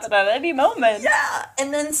just Correct. happen at any moment. Yeah.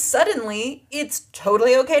 And then suddenly it's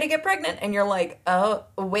totally okay to get pregnant. And you're like, oh,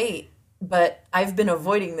 wait, but I've been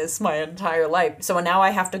avoiding this my entire life. So now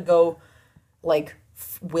I have to go like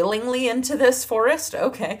willingly into this forest.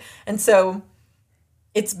 Okay. And so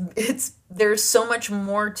there's so much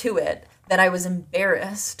more to it that I was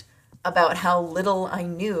embarrassed about how little I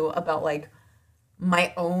knew about like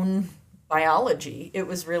my own biology. It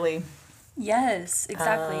was really, Yes,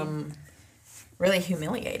 exactly. really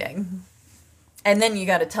humiliating. And then you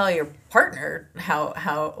got to tell your partner how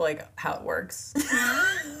it works.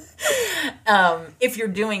 If you're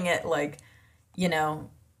doing it like,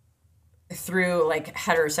 through like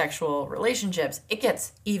heterosexual relationships, it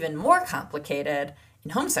gets even more complicated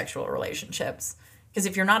in homosexual relationships. Because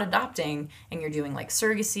if you're not adopting and you're doing like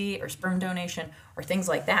surrogacy or sperm donation or things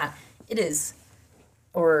like that, it is,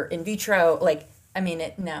 or in vitro, like, I mean,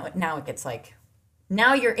 now it gets like,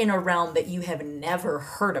 now you're in a realm that you have never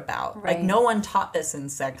heard about. Right. Like no one taught this in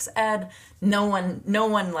sex ed. No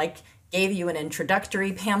one like gave you an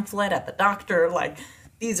introductory pamphlet at the doctor. Like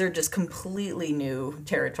these are just completely new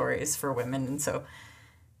territories for women. And so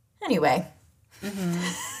anyway.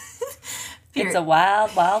 It's a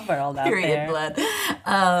wild, wild world out Period there.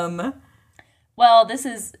 blood. Well, this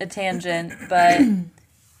is a tangent, but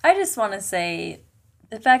I just want to say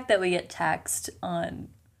the fact that we get taxed on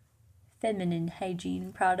feminine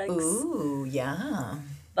hygiene products Ooh, yeah.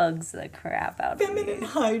 bugs the crap out of Feminine me.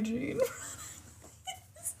 hygiene.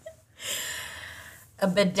 A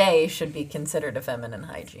bidet should be considered a feminine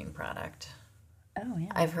hygiene product. Oh,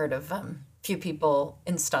 yeah. I've heard of few people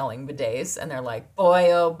installing bidets, and they're like,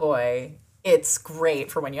 boy, oh boy, it's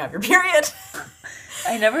great for when you have your period.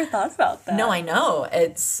 I never thought about that. No, I know.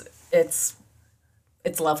 It's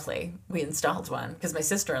lovely. We installed one because my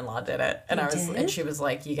sister-in-law did it, and and she was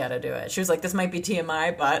like, "You got to do it." She was like, "This might be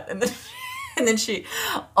TMI, but," and then and then she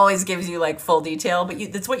always gives you like full detail, but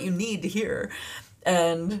that's what you need to hear.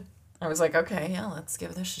 And I was like, "Okay, yeah, let's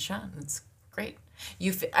give this a shot." It's great.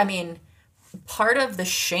 I mean, part of the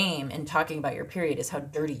shame in talking about your period is how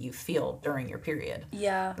dirty you feel during your period.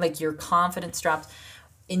 Yeah. Like your confidence drops.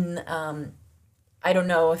 I don't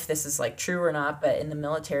know if this is like true or not, but in the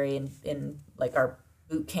military, in like our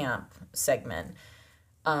boot camp segment,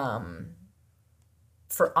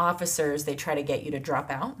 for officers, they try to get you to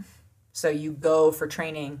drop out. So you go for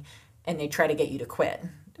training and they try to get you to quit.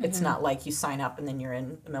 It's not like you sign up and then you're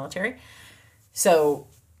in the military. So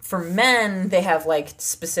for men, they have like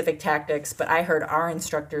specific tactics, but I heard our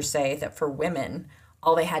instructors say that for women,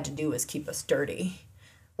 all they had to do was keep us dirty.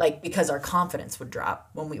 Like, because our confidence would drop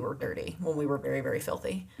when we were dirty, when we were very, very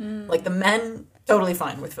filthy. Like, the men, totally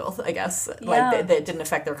fine with filth, I guess. Yeah. Like, that didn't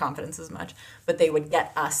affect their confidence as much. But they would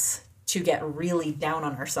get us to get really down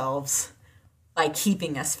on ourselves by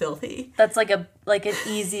keeping us filthy. That's like an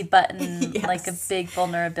easy button, Yes. like a big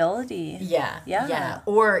vulnerability. Yeah.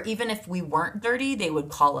 Or even if we weren't dirty, they would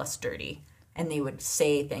call us dirty. And they would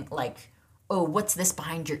say things like, oh, what's this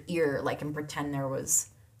behind your ear? Like, and pretend there was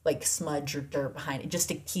like smudge or dirt behind it, just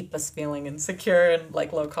to keep us feeling insecure and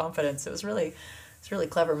like low confidence. It's really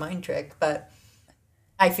clever mind trick. But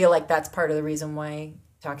I feel like that's part of the reason why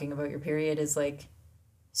talking about your period is like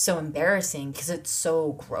so embarrassing, because it's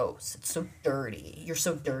so gross. It's so dirty. You're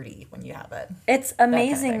so dirty when you have it. It's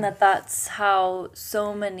amazing that that's how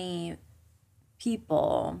so many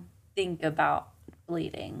people think about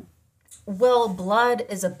bleeding. Well, blood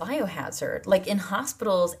is a biohazard. Like in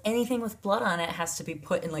hospitals, anything with blood on it has to be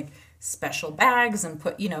put in like special bags and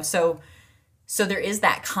put, so there is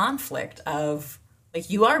that conflict of like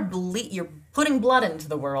you're putting blood into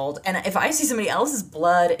the world. And if I see somebody else's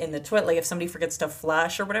blood in the toilet, like if somebody forgets to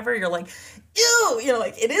flush or whatever, you're like, ew,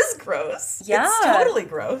 like it is gross. Yeah. It's totally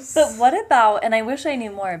gross. But what about, and I wish I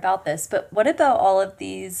knew more about this, but what about all of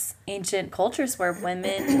these ancient cultures where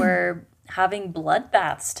women were having blood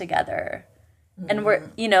baths together and were,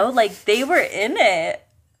 like they were in it.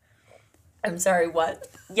 I'm sorry, what?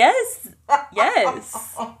 Yes.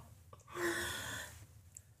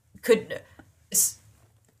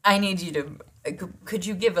 I need you to, could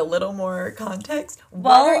you give a little more context?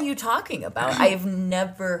 Well, what are you talking about? I've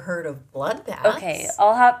never heard of blood baths. Okay,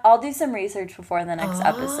 I'll do some research before the next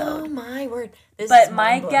episode. Oh my word. But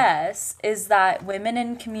my guess is that women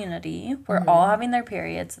in community were all having their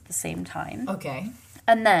periods at the same time. Okay.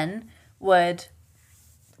 And then would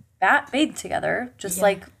bathe together, just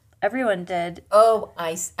like everyone did. Oh,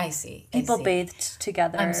 I see. People bathed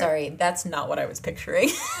together. I'm sorry, that's not what I was picturing.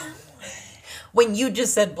 When you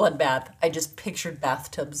just said bloodbath, I just pictured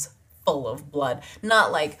bathtubs full of blood.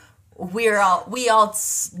 Not like we all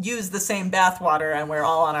use the same bath water and we're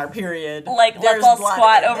all on our period. Like, let's all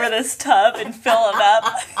squat over this tub and fill it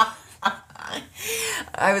up.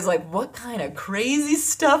 I was like, what kind of crazy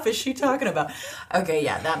stuff is she talking about? Okay,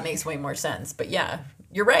 yeah, that makes way more sense. But yeah,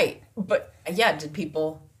 you're right. But yeah, did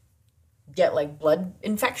people get like blood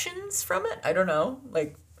infections from it? I don't know.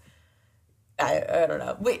 Like, I don't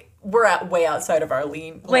know. We're way outside of our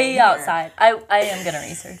lane. Way outside. I am going to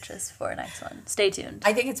research this for next one. Stay tuned.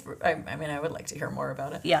 I think I would like to hear more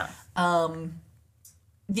about it. Yeah.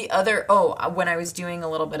 The other, when I was doing a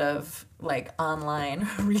little bit of like online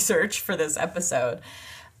research for this episode,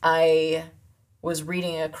 I was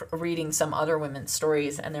reading some other women's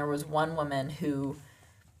stories, and there was one woman who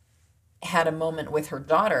had a moment with her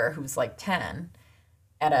daughter who's like 10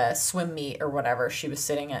 at a swim meet or whatever. She was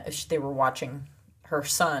they were watching her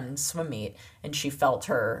son swim meet, and she felt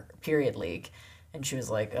her period leak, and she was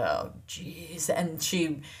like, oh geez. And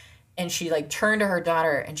she like turned to her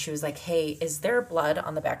daughter and she was like, hey, is there blood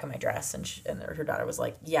on the back of my dress? And her daughter was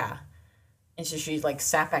like, yeah. And so she like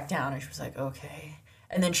sat back down and she was like, okay.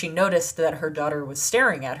 And then she noticed that her daughter was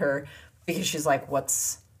staring at her, because she's like,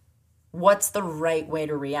 what's the right way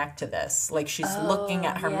to react to this? Like, she's looking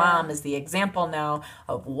at her mom as the example now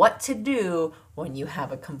of what to do when you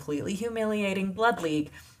have a completely humiliating blood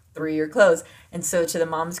leak through your clothes. And so to the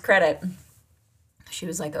mom's credit, she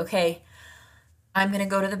was like, okay, I'm going to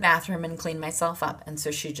go to the bathroom and clean myself up. And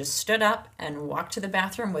so she just stood up and walked to the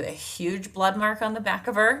bathroom with a huge blood mark on the back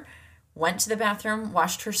of her, went to the bathroom,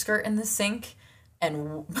 washed her skirt in the sink,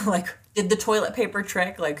 and like did the toilet paper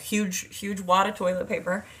trick, like huge wad of toilet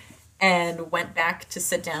paper, and went back to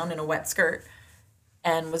sit down in a wet skirt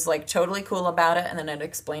and was like totally cool about it. And then I'd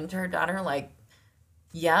explain to her daughter, like,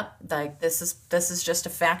 yep, like this is just a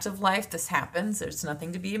fact of life. This happens. There's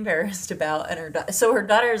nothing to be embarrassed about. And her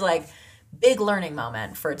daughter's like, big learning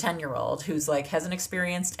moment for a 10-year-old who's like hasn't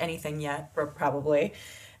experienced anything yet, probably,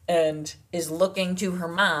 and is looking to her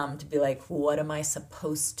mom to be like, what am I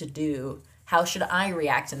supposed to do? How should I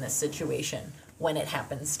react in this situation when it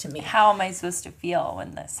happens to me? How am I supposed to feel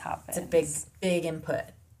when this happens? It's a big input.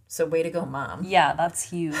 So way to go, Mom. Yeah,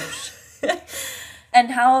 that's huge.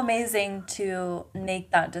 And how amazing to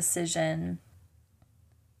make that decision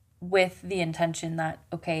with the intention that,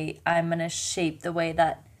 okay, I'm going to shape the way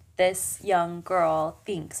that this young girl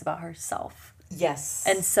thinks about herself. Yes.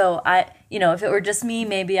 And so if it were just me,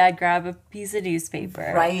 maybe I'd grab a piece of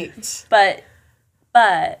newspaper. Right. But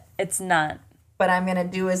it's not. But I'm going to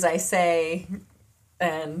do as I say,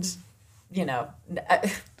 and,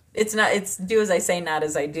 it's do as I say, not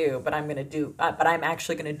as I do, but I'm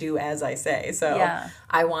actually going to do as I say. So yeah.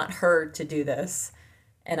 I want her to do this,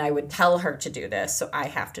 and I would tell her to do this, so I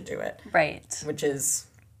have to do it. Right. Which is...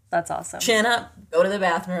 That's awesome. Chin up, go to the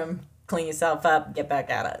bathroom, clean yourself up, get back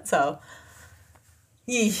at it. So,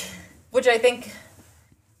 which I think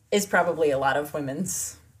is probably a lot of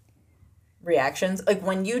women's reactions. Like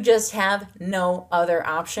when you just have no other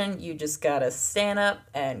option, you just gotta stand up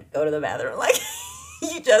and go to the bathroom. Like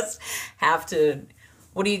you just have to.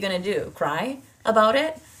 What are you gonna do? Cry about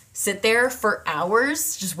it? Sit there for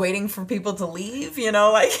hours just waiting for people to leave?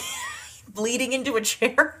 Like bleeding into a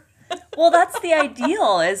chair? Well, that's the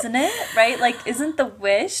ideal, isn't it? Right? Like, isn't the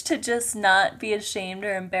wish to just not be ashamed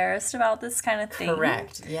or embarrassed about this kind of thing?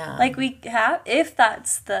 Correct, yeah. Like, if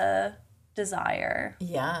that's the desire,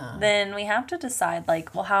 yeah, then we have to decide,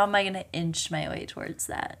 like, well, how am I going to inch my way towards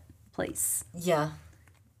that place? Yeah.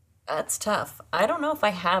 That's tough. I don't know if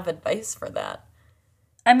I have advice for that.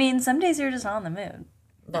 I mean, some days you're just not in the mood.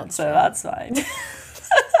 That's that's fine.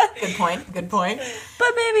 Good point.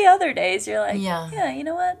 But maybe other days you're like, yeah, you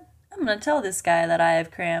know what? I'm going to tell this guy that I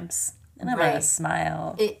have cramps, and I'm going to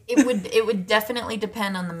smile. It would definitely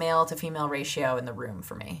depend on the male to female ratio in the room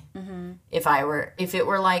for me. Mm-hmm. If it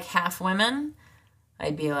were like half women,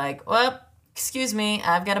 I'd be like, well, excuse me,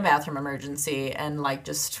 I've got a bathroom emergency, and like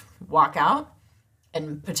just walk out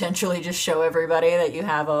and potentially just show everybody that you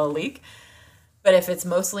have a leak. But if it's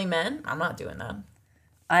mostly men, I'm not doing that.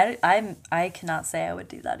 I cannot say I would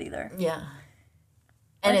do that either. Yeah.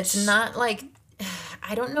 And it's not like,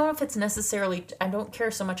 I don't know if it's necessarily, I don't care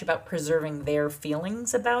so much about preserving their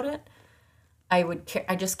feelings about it.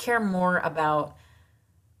 I just care more about,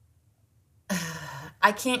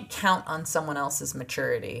 I can't count on someone else's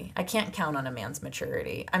maturity. I can't count on a man's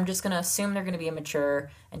maturity. I'm just going to assume they're going to be immature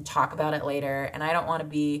and talk about it later. And I don't want to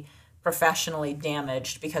be professionally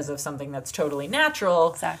damaged because of something that's totally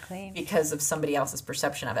natural. Exactly. Because of somebody else's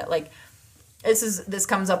perception of it. Like, this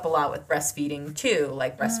comes up a lot with breastfeeding too,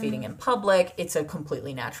 like breastfeeding in public. It's a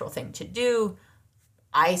completely natural thing to do.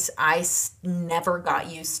 I never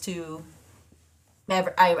got used to,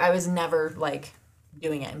 I was never like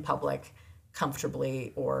doing it in public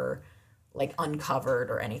comfortably or like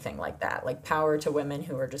uncovered or anything like that. Like power to women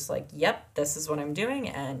who are just like, yep, this is what I'm doing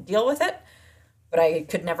and deal with it. But I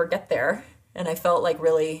could never get there. And I felt like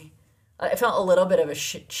I felt a little bit of a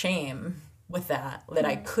shame with that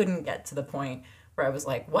I couldn't get to the point where I was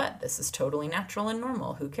like, what? This is totally natural and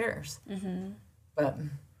normal. Who cares? Mm-hmm. But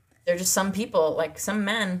there are just some people, like some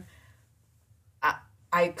men,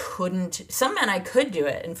 some men I could do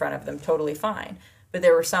it in front of them totally fine. But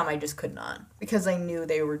there were some I just could not because I knew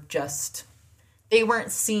they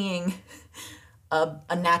weren't seeing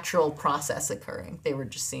a natural process occurring. They were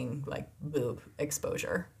just seeing like boob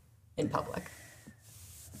exposure in public.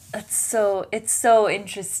 It's so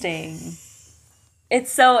interesting.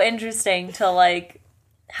 It's so interesting to like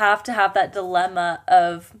have to have that dilemma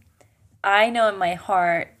of, I know in my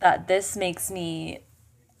heart that this makes me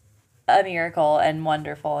a miracle and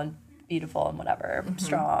wonderful and beautiful and whatever,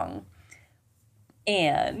 strong.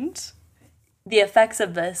 And the effects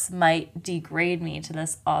of this might degrade me to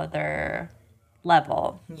this other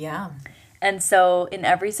level. Yeah. And so in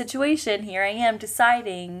every situation, here I am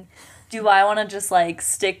deciding, do I want to just like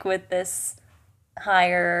stick with this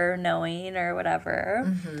higher knowing or whatever?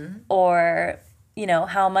 Mm-hmm. Or,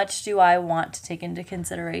 how much do I want to take into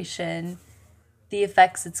consideration the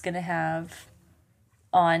effects it's going to have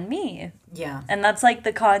on me? Yeah. And that's like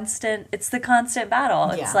the constant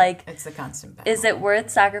battle. Yeah, it's like, it's the constant battle. Is it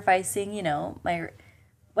worth sacrificing, my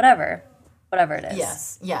whatever it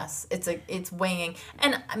is? Yes. It's weighing,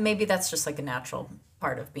 and maybe that's just like a natural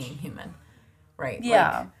part of being human, right?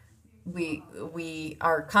 Yeah. Like we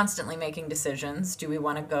are constantly making decisions. Do we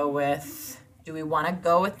want to go with Do we want to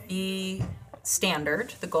go with the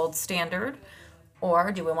standard, the gold standard,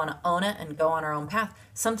 or do we want to own it and go on our own path?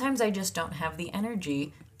 Sometimes I just don't have the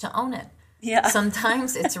energy to own it. Yeah.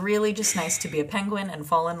 Sometimes it's really just nice to be a penguin and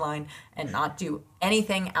fall in line and not do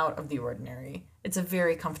anything out of the ordinary. It's a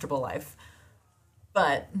very comfortable life.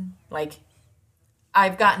 But, like,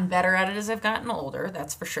 I've gotten better at it as I've gotten older,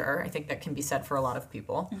 that's for sure. I think that can be said for a lot of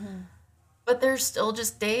people. Mm-hmm. But there's still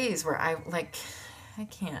just days where I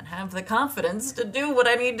can't have the confidence to do what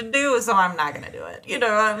I need to do, so I'm not going to do it.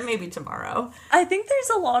 Maybe tomorrow. I think there's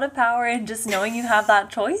a lot of power in just knowing you have that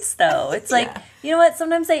choice, though. It's like, you know what,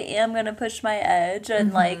 sometimes I am going to push my edge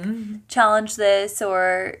and, like, challenge this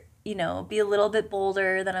or, be a little bit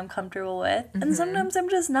bolder than I'm comfortable with. And sometimes I'm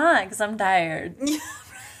just not because I'm tired.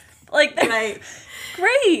 Like,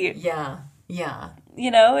 great. Yeah.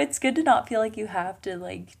 It's good to not feel like you have to,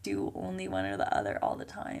 like, do only one or the other all the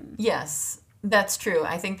time. Yes. That's true.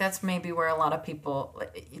 I think that's maybe where a lot of people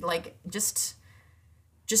like just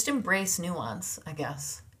embrace nuance, I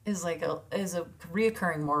guess, is a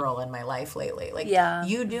reoccurring moral in my life lately. Like,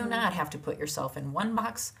 you do not have to put yourself in one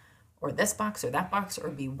box or this box or that box or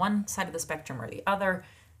be one side of the spectrum or the other.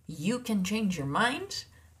 You can change your mind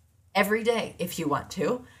every day if you want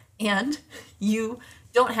to, and you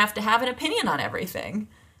don't have to have an opinion on everything.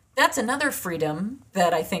 That's another freedom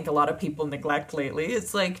that I think a lot of people neglect lately.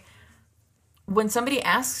 It's like, when somebody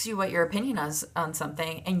asks you what your opinion is on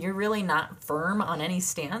something and you're really not firm on any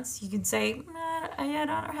stance, you can say, I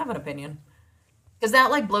don't have an opinion. Because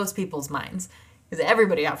that, like, blows people's minds. Because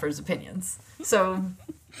everybody offers opinions. So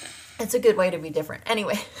it's a good way to be different.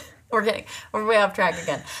 Anyway, we're way off track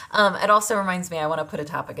again. It also reminds me, I want to put a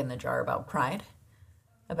topic in the jar about pride.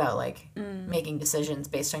 About, like, making decisions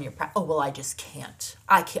based on your pride. Oh, well, I just can't.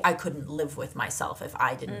 I couldn't live with myself if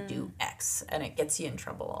I didn't do X. And it gets you in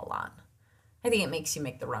trouble a lot. I think it makes you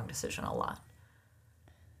make the wrong decision a lot.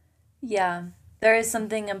 Yeah. There is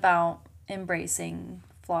something about embracing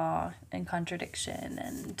flaw and contradiction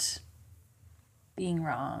and being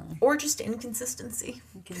wrong. Or just inconsistency.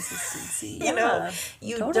 Yeah,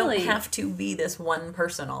 you totally don't have to be this one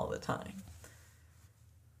person all the time.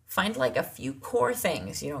 Find, like, a few core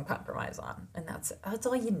things you don't compromise on. And that's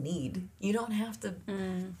all you need. You don't have to,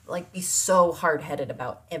 like, be so hard-headed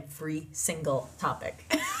about every single topic.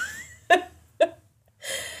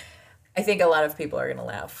 I think a lot of people are going to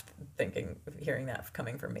laugh hearing that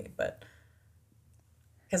coming from me, but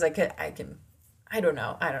because I don't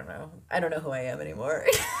know. I don't know who I am anymore.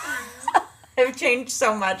 I've changed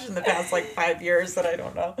so much in the past, like, 5 years that I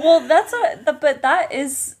don't know. Well, but that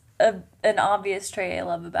is an obvious trait I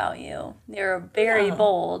love about you. You're very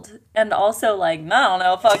bold and also, like, I don't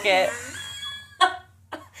know, fuck it.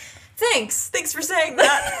 Thanks for saying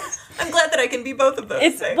that. I'm glad that I can be both of those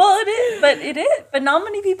things. Well, it is, but not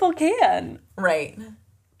many people can. Right.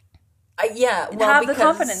 Yeah. Well, have the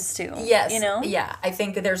confidence to. Yes. Yeah. I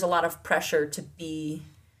think there's a lot of pressure to be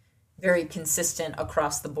very consistent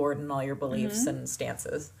across the board in all your beliefs and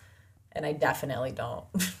stances. And I definitely don't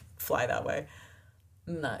fly that way.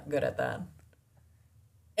 I'm not good at that.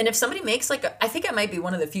 And if somebody makes, like, I think I might be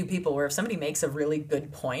one of the few people where if somebody makes a really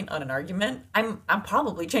good point on an argument, I'm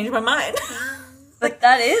probably changing my mind. But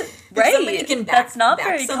that is right. That's not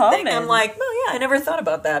very common. I'm like, oh yeah, I never thought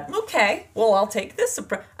about that. Okay, well, I'll take this.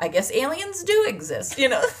 I guess aliens do exist,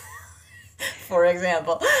 for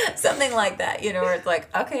example, something like that, where it's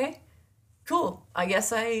like, okay, cool. I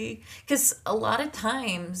guess because a lot of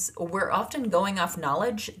times we're often going off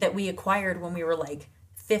knowledge that we acquired when we were like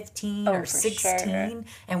 15 or 16, sure.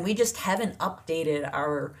 And we just haven't updated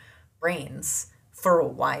our brains for a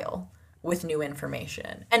while with new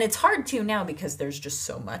information. And it's hard to now because there's just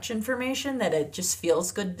so much information that it just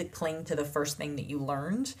feels good to cling to the first thing that you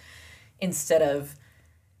learned instead of,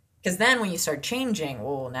 because then when you start changing,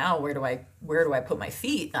 well, now where do I put my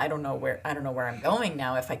feet? I don't know where I'm going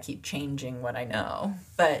now if I keep changing what I know.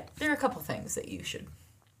 But there are a couple things that you should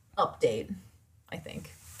update, I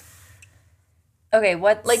think. Okay,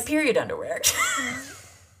 what's... Like period underwear.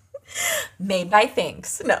 Made by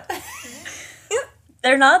Thinx. No.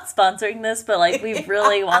 They're not sponsoring this, but, like, we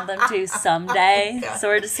really want them to someday. Oh, so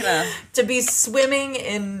we're just gonna... To be swimming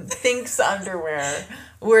in Thinx underwear.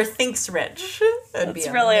 We're Thinx rich. That's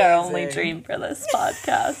really our only dream for this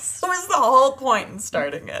podcast. That was the whole point in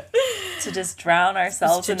starting it. To just drown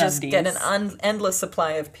ourselves in undies. To just get an endless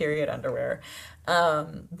supply of period underwear.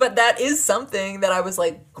 But that is something that I was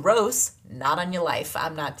like, gross, not on your life.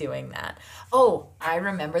 I'm not doing that. Oh, I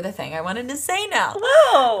remember the thing I wanted to say now.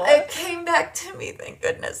 Whoa! It came back to me, thank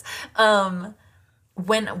goodness. When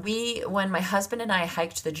my husband and I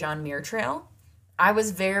hiked the John Muir Trail, I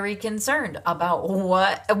was very concerned about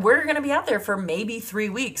what we're going to be out there for maybe 3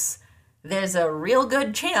 weeks. There's a real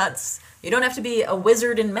good chance. You don't have to be a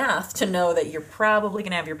wizard in math to know that you're probably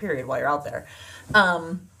going to have your period while you're out there.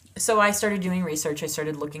 So I started doing research. I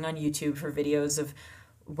started looking on YouTube for videos of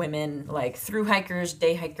women, like thru hikers,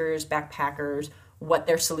 day hikers, backpackers, what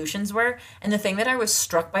their solutions were. And the thing that I was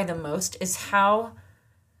struck by the most is how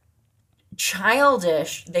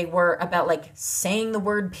childish they were about like saying the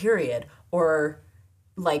word period or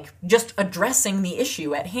like just addressing the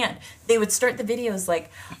issue at hand. They would start the videos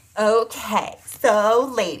like, okay,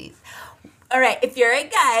 so ladies, all right, if you're a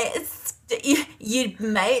guy, you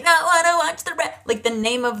might not want to watch like the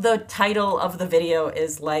name of the title of the video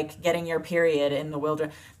is like getting your period in the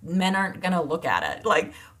wilderness. Men aren't going to look at it.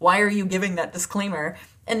 Like, why are you giving that disclaimer?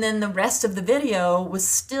 And then the rest of the video was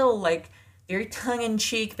still like very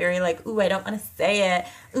tongue-in-cheek, very like, ooh, I don't want to say it.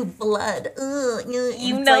 Ooh, blood. Ooh,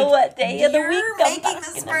 you know like, what day of the week I'm making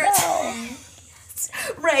this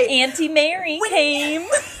about. Right. Auntie Mary came.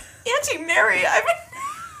 Auntie Mary, I've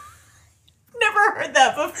never heard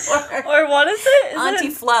that before. Or what is it? Auntie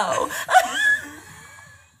Flo.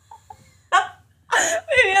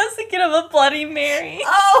 Maybe I was thinking of a Bloody Mary.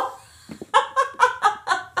 Oh.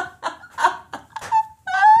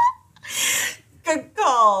 Good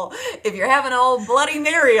call. If you're having old Bloody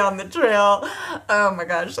Mary on the trail. Oh my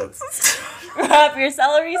gosh, that's... Grab your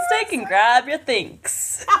celery stick and grab your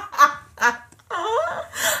thinks. A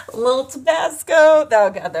little Tabasco. Oh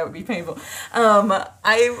God, that would be painful.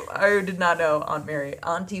 I did not know Aunt Mary.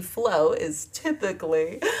 Auntie Flo is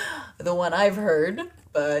typically the one I've heard,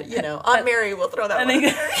 but you know, Aunt Mary will throw that one.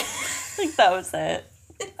 I think that was it.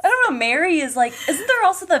 I don't know. Mary is like, isn't there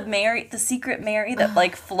also the secret Mary that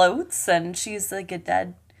like floats and she's like a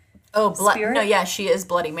dead? Oh, no, yeah, she is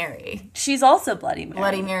Bloody Mary. She's also Bloody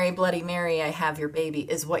Mary. Bloody Mary, I have your baby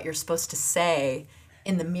is what you're supposed to say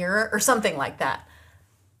in the mirror or something like that.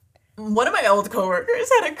 One of my old coworkers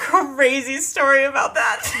had a crazy story about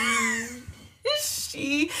that.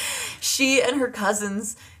 she and her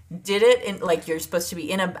cousins did it in, like, you're supposed to be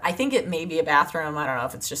in I think it may be a bathroom. I don't know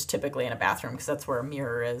if it's just typically in a bathroom because that's where a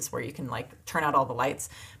mirror is, where you can, like, turn out all the lights.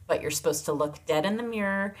 But you're supposed to look dead in the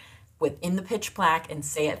mirror within the pitch black and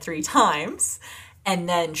say it 3 times. And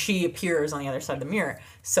then she appears on the other side of the mirror.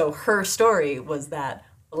 So her story was that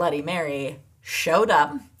Bloody Mary showed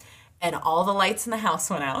up and all the lights in the house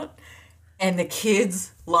went out and the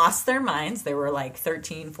kids lost their minds. They were like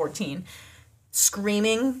 13, 14,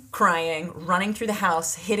 screaming, crying, running through the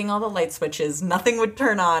house, hitting all the light switches. Nothing would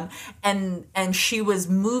turn on. And she was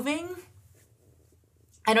moving.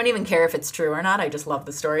 I don't even care if it's true or not. I just love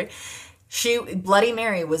the story. Bloody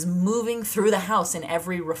Mary was moving through the house in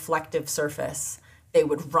every reflective surface they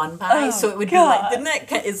would run by. So it would be like, didn't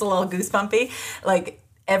that, it's a little goosebumpy? Like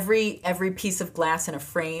every piece of glass in a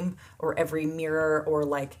frame or every mirror or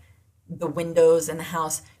like the windows in the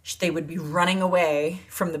house, they would be running away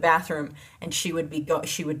from the bathroom and she would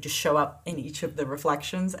just show up in each of the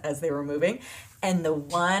reflections as they were moving. And the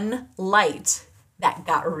one light that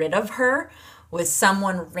got rid of her was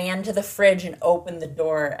someone ran to the fridge and opened the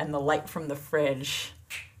door and the light from the fridge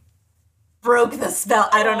broke the spell.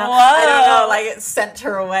 I don't know. Like it sent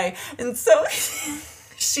her away. And so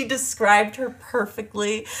she described her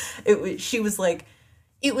perfectly. She was like,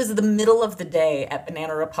 it was the middle of the day at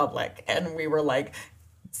Banana Republic. And we were like,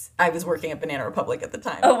 I was working at Banana Republic at the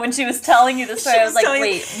time. Oh, when she was telling you the story, I was like,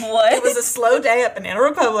 wait, what? It was a slow day at Banana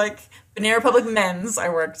Republic. Banana Republic Men's I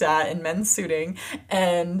worked at in men's suiting.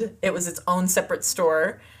 And it was its own separate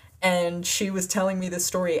store. And she was telling me this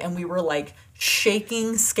story. And we were like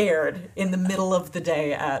shaking scared in the middle of the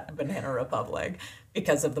day at Banana Republic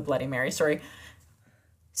because of the Bloody Mary story.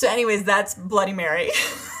 So anyways, that's Bloody Mary.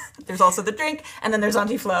 There's also the drink. And then there's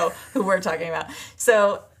Auntie Flo, who we're talking about.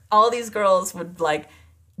 So all these girls would like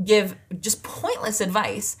give just pointless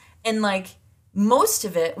advice. And like most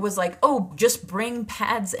of it was like, oh, just bring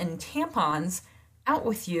pads and tampons out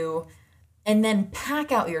with you and then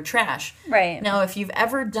pack out your trash. Right. Now, if you've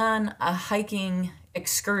ever done a hiking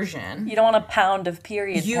excursion, you don't want a pound of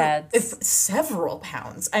period pads. Several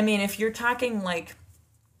pounds. I mean, if you're talking like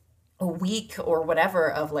a week or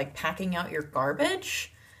whatever of like packing out your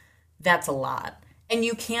garbage, that's a lot. And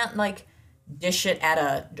you can't like dish it at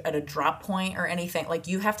a drop point or anything. Like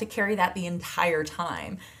you have to carry that the entire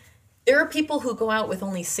time. There are people who go out with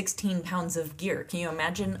only 16 pounds of gear. Can you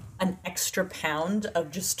imagine an extra pound of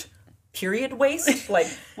just period waste? Like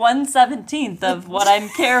 1/17 of what I'm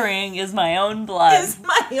carrying is my own blood. Is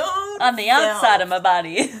my own on the outside of my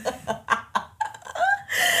body.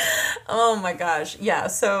 Oh my gosh. Yeah,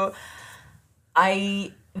 so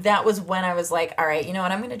I that was when I was like, all right, you know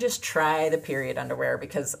what? I'm going to just try the period underwear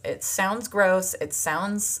because it sounds gross. It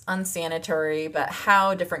sounds unsanitary, but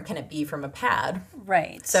how different can it be from a pad?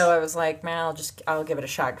 Right. So I was like, man, I'll give it a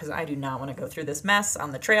shot because I do not want to go through this mess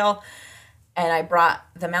on the trail. And I brought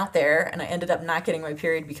them out there and I ended up not getting my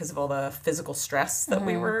period because of all the physical stress that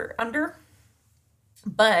we were under.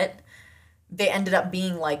 But they ended up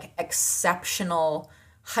being like exceptional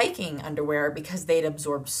hiking underwear because they'd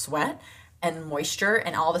absorb sweat and moisture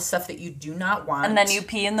and all the stuff that you do not want. And then you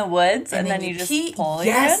pee in the woods and then you just pull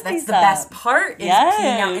your Yes, undies that's the up. best part is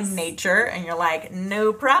peeing out Yes. in nature and you're like,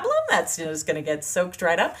 no problem. That's just going to get soaked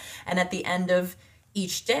right up. And at the end of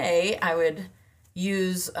each day, I would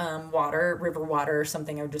use water, river water or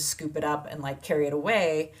something. I would just scoop it up and like carry it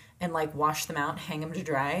away and like wash them out, hang them to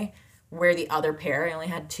dry. Wear the other pair. I only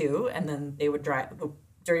had 2 and then they would dry. The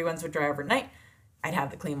dirty ones would dry overnight. I'd have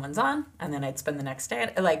the clean ones on and then I'd spend the next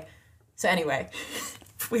day. So anyway,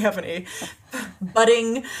 if we have any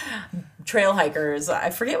budding trail hikers,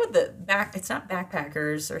 I forget what it's not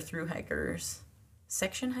backpackers or through hikers,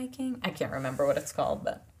 section hiking. I can't remember what it's called,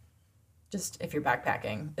 but just if you're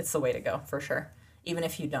backpacking, it's the way to go for sure. Even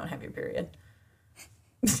if you don't have your period.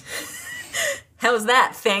 How's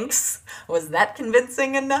that? Thanks. Was that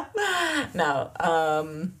convincing enough? No.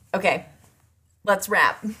 Okay. Let's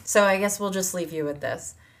wrap. So I guess we'll just leave you with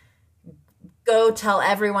this. Go tell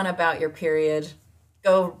everyone about your period.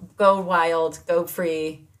 Go wild, go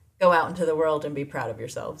free, go out into the world and be proud of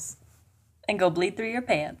yourselves. And go bleed through your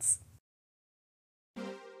pants.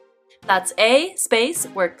 That's A space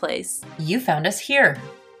workplace. You found us here.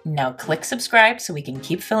 Now click subscribe so we can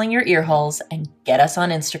keep filling your ear holes and get us on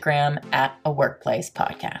Instagram at A Workplace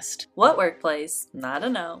Podcast. What workplace? I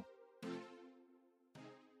don't know.